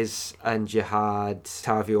Perez and you had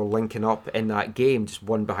Tavio linking up in that game, just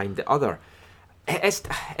one behind the other.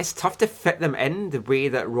 It's tough to fit them in the way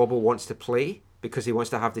that Robbo wants to play, because he wants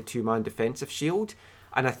to have the two-man defensive shield.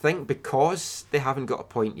 And I think because they haven't got a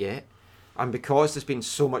point yet, and because there's been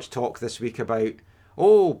so much talk this week about,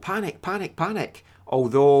 panic.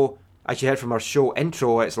 Although, as you heard from our show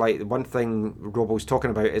intro, it's like the one thing Robbo's talking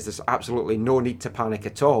about is there's absolutely no need to panic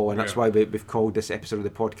at all. And that's why we've called this episode of the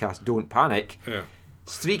podcast Don't Panic. Yeah.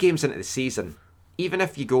 It's 3 games into the season. Even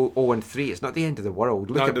if you go 0-3, it's not the end of the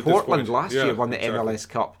world. Look at Portland last year, won the MLS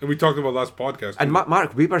Cup. And we talked about last podcast. And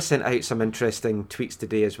Mark Weber sent out some interesting tweets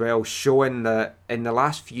today as well, showing that in the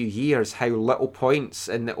last few years how little points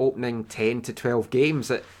in the opening 10 to 12 games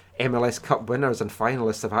that MLS Cup winners and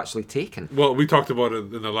finalists have actually taken. Well, we talked about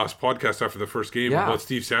it in the last podcast after the first game about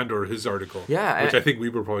Steve Sandor, his article, which I think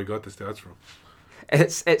Weber probably got the stats from.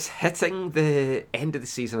 It's hitting the end of the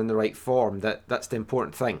season in the right form that's the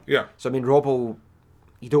important thing. Yeah. So I mean, Robbo,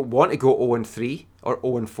 you don't want to go 0-3 or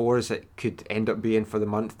 0-4 as it could end up being for the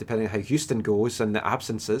month, depending on how Houston goes and the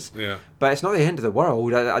absences. Yeah. But it's not the end of the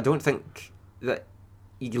world. I don't think that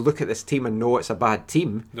you look at this team and know it's a bad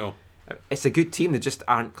team. No. It's a good team. They just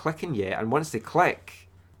aren't clicking yet. And once they click,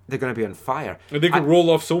 they're going to be on fire. And they could roll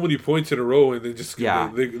off so many points in a row, and they just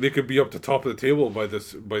they could be up the top of the table by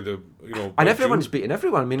and everyone's beating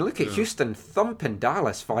everyone. I mean, look at Houston thumping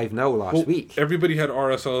Dallas 5-0 last week. Everybody had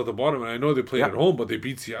RSL at the bottom, and I know they played at home, but they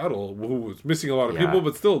beat Seattle, who was missing a lot of people.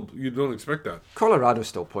 But still, you don't expect that. Colorado's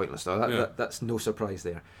still pointless though. That's no surprise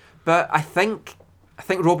there. But I think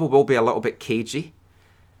Robbo will be a little bit cagey.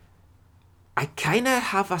 I kind of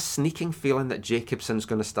have a sneaking feeling that Jacobson's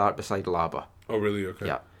going to start beside Laba. Oh, really? Okay.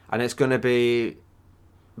 Yeah. And it's going to be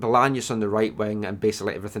Bolaños on the right wing and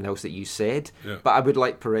basically everything else that you said. Yeah. But I would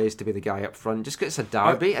like Perez to be the guy up front, just because it's a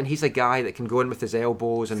derby, and he's a guy that can go in with his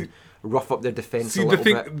elbows and rough up their defence a little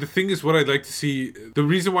bit. The thing is, what I'd like to see, the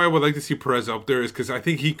reason why I would like to see Perez up there is because I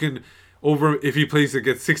think he can, if he plays to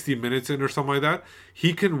get 60 minutes in or something like that,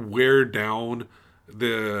 he can wear down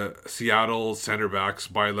the Seattle center backs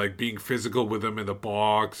by being physical with them in the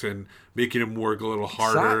box and making him work a little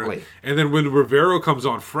harder. Exactly. And then when Rivero comes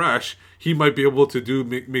on fresh, he might be able to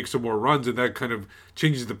make some more runs, and that kind of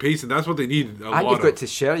changes the pace, and that's what they need a lot of. And you've got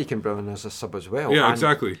Teixeira you can bring in as a sub as well. Yeah,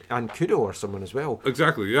 exactly. And Kudo or someone as well.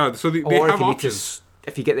 Exactly, yeah. So they or have if you options.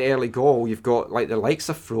 if you get the early goal, you've got like the likes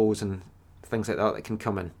of Froze and things like that can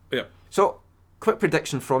come in. Yeah. So, quick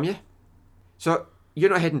prediction from you. So, you're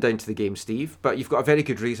not heading down to the game, Steve, but you've got a very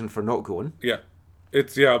good reason for not going. Yeah.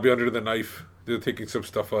 I'll be under the knife. They're taking some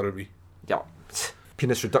stuff out of me. Yeah.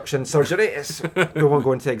 Penis reduction surgery. We won't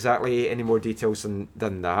go into exactly any more details than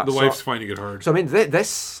that. The wife's finding it hard. So, I mean,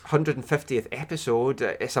 this 150th episode,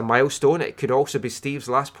 it's a milestone. It could also be Steve's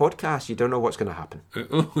last podcast. You don't know what's going to happen.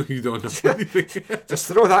 You don't know anything. Just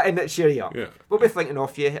throw that in and cheer you up. Yeah. We'll be thinking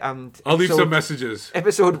of you. And I'll leave some messages.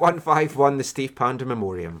 Episode 151, the Steve Panda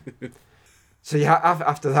Memoriam. So yeah,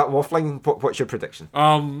 after that waffling, what's your prediction?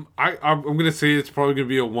 I'm going to say it's probably going to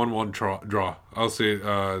be a 1-1 draw. I'll say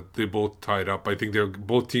they both tied up. I think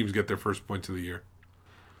both teams get their first points of the year.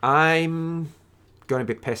 I'm going to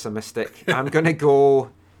be pessimistic. I'm going to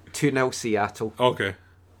go 2-0 Seattle. Okay.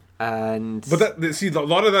 But a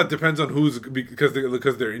lot of that depends on who's because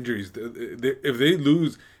their injuries. If they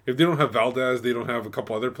lose, if they don't have Valdez, they don't have a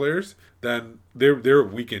couple other players, then they're a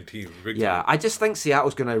weekend team. Yeah, I just think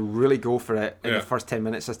Seattle's going to really go for it in the first 10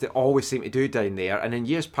 minutes, as they always seem to do down there. And in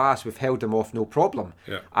years past, we've held them off no problem.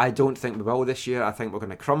 Yeah. I don't think we will this year. I think we're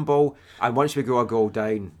going to crumble. And once we go a goal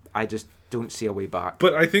down, I just don't see a way back.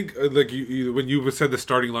 But I think when you said the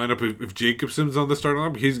starting lineup, if Jacobson's on the starting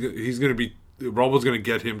lineup, he's going to be. Robbo's going to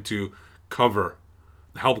get him to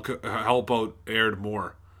help out Aird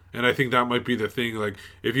more. And I think that might be the thing. Like,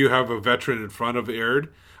 if you have a veteran in front of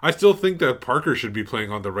Aird, I still think that Parker should be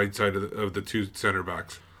playing on the right side of the two center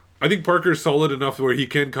backs. I think Parker's solid enough where he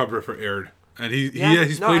can cover for Aird. And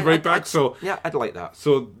he's played right back. So yeah, I'd like that.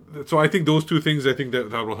 So I think those two things, I think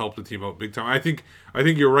that will help the team out big time. I think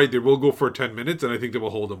you're right. They will go for 10 minutes, and I think they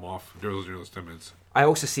will hold them off during those 10 minutes. I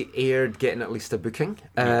also see Aird getting at least a booking.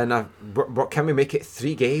 And what can we make it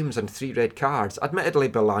 3 games and 3 red cards? Admittedly,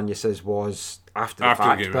 Bolaños's was after the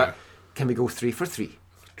fact, game, but can we go 3 for 3?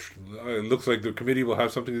 It looks like the committee will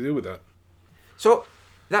have something to do with that. So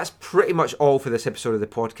that's pretty much all for this episode of the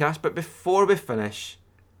podcast. But before we finish,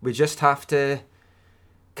 we just have to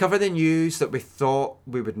cover the news that we thought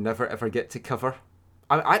we would never ever get to cover.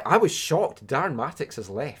 I was shocked Darren Mattix has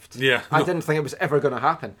left. Yeah, I didn't think it was ever going to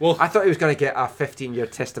happen. Well, I thought he was going to get a 15-year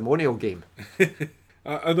testimonial game. It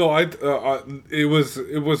was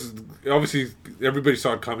obviously everybody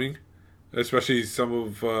saw it coming, especially some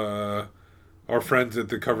of our friends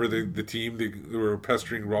that cover the team. They were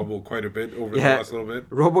pestering Robbo quite a bit over the last little bit.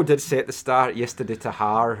 Robbo did say at the start yesterday to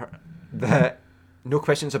Har that no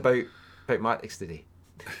questions about Mattix today.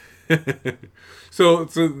 So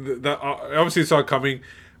that obviously saw it coming.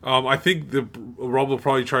 I think Robbo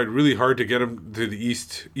probably tried really hard to get him to the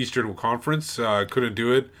Eastern Conference. Couldn't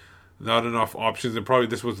do it. Not enough options, and probably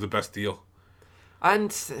this was the best deal.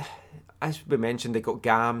 And as we mentioned, they got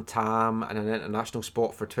GAM, TAM, and an international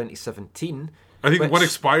spot for 2017. I think one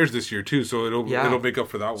expires this year too, so it'll make up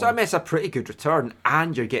for that one. So I mean, it's a pretty good return,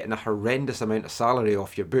 and you're getting a horrendous amount of salary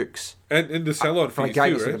off your books. And the sell-on fees for a guy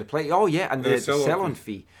too, that's right? going to play. Oh yeah, and the sell-on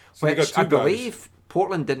fee, so which I believe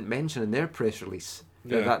Portland didn't mention in their press release.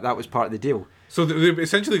 Yeah. That was part of the deal. So they've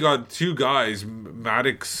essentially got 2 guys,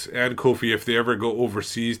 Mattix and Kofi. If they ever go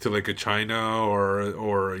overseas to like a China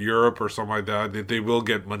or Europe or something like that, they will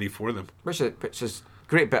get money for them. Which is a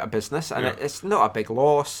great bit of business, and it's not a big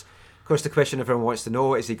loss. Of course, the question everyone wants to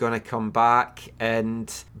know, is he going to come back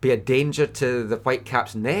and be a danger to the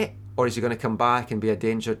Whitecaps net, or is he going to come back and be a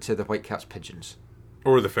danger to the Whitecaps pigeons?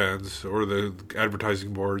 Or the fans, or the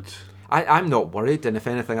advertising boards. I'm not worried, and if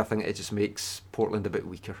anything, I think it just makes Portland a bit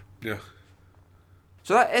weaker. Yeah.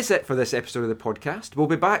 So that is it for this episode of the podcast. We'll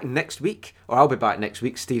be back next week, or I'll be back next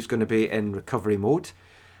week. Steve's going to be in recovery mode.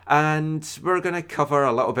 And we're going to cover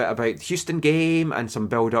a little bit about the Houston game and some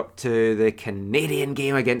build-up to the Canadian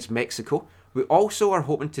game against Mexico. We also are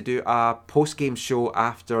hoping to do a post-game show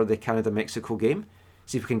after the Canada-Mexico game.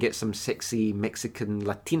 See if we can get some sexy Mexican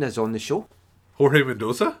Latinas on the show. Jorge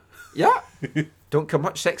Mendoza? Yeah. Don't come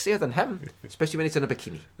much sexier than him, especially when he's in a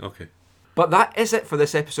bikini. Okay. But that is it for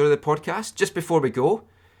this episode of the podcast. Just before we go,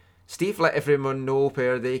 Steve, let everyone know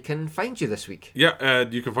where they can find you this week. Yeah,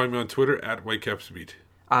 and you can find me on Twitter at WhitecapsBeat.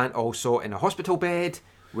 And also in a hospital bed,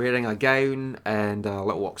 wearing a gown and a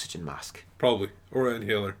little oxygen mask. Probably. Or an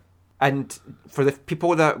inhaler. And for the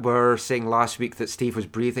people that were saying last week that Steve was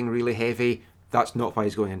breathing really heavy, that's not why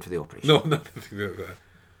he's going in for the operation. No, nothing to do with that.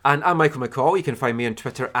 And I'm Michael McCall. You can find me on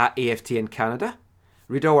Twitter at AFTN Canada.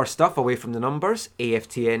 Read all our stuff away from the numbers,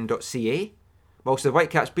 aftn.ca. I'm also the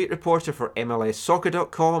Whitecaps beat reporter for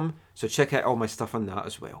MLSsoccer.com, so check out all my stuff on that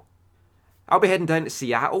as well. I'll be heading down to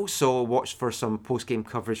Seattle, so watch for some post-game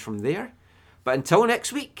coverage from there. But until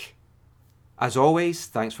next week, as always,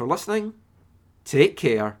 thanks for listening, take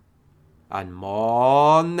care, and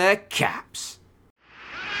mon the Caps.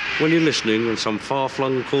 When you're listening in some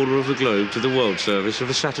far-flung corner of the globe to the World Service of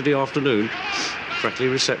a Saturday afternoon, crackly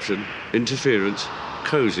reception, interference,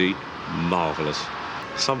 cosy, marvellous.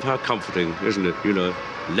 Somehow comforting, isn't it? You know,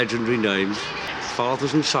 legendary names,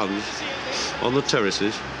 fathers and sons on the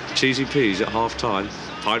terraces, cheesy peas at half-time,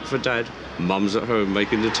 pint for dad, mum's at home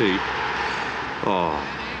making the tea.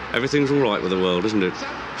 Oh, everything's all right with the world, isn't it?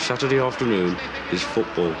 Saturday afternoon is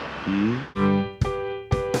football.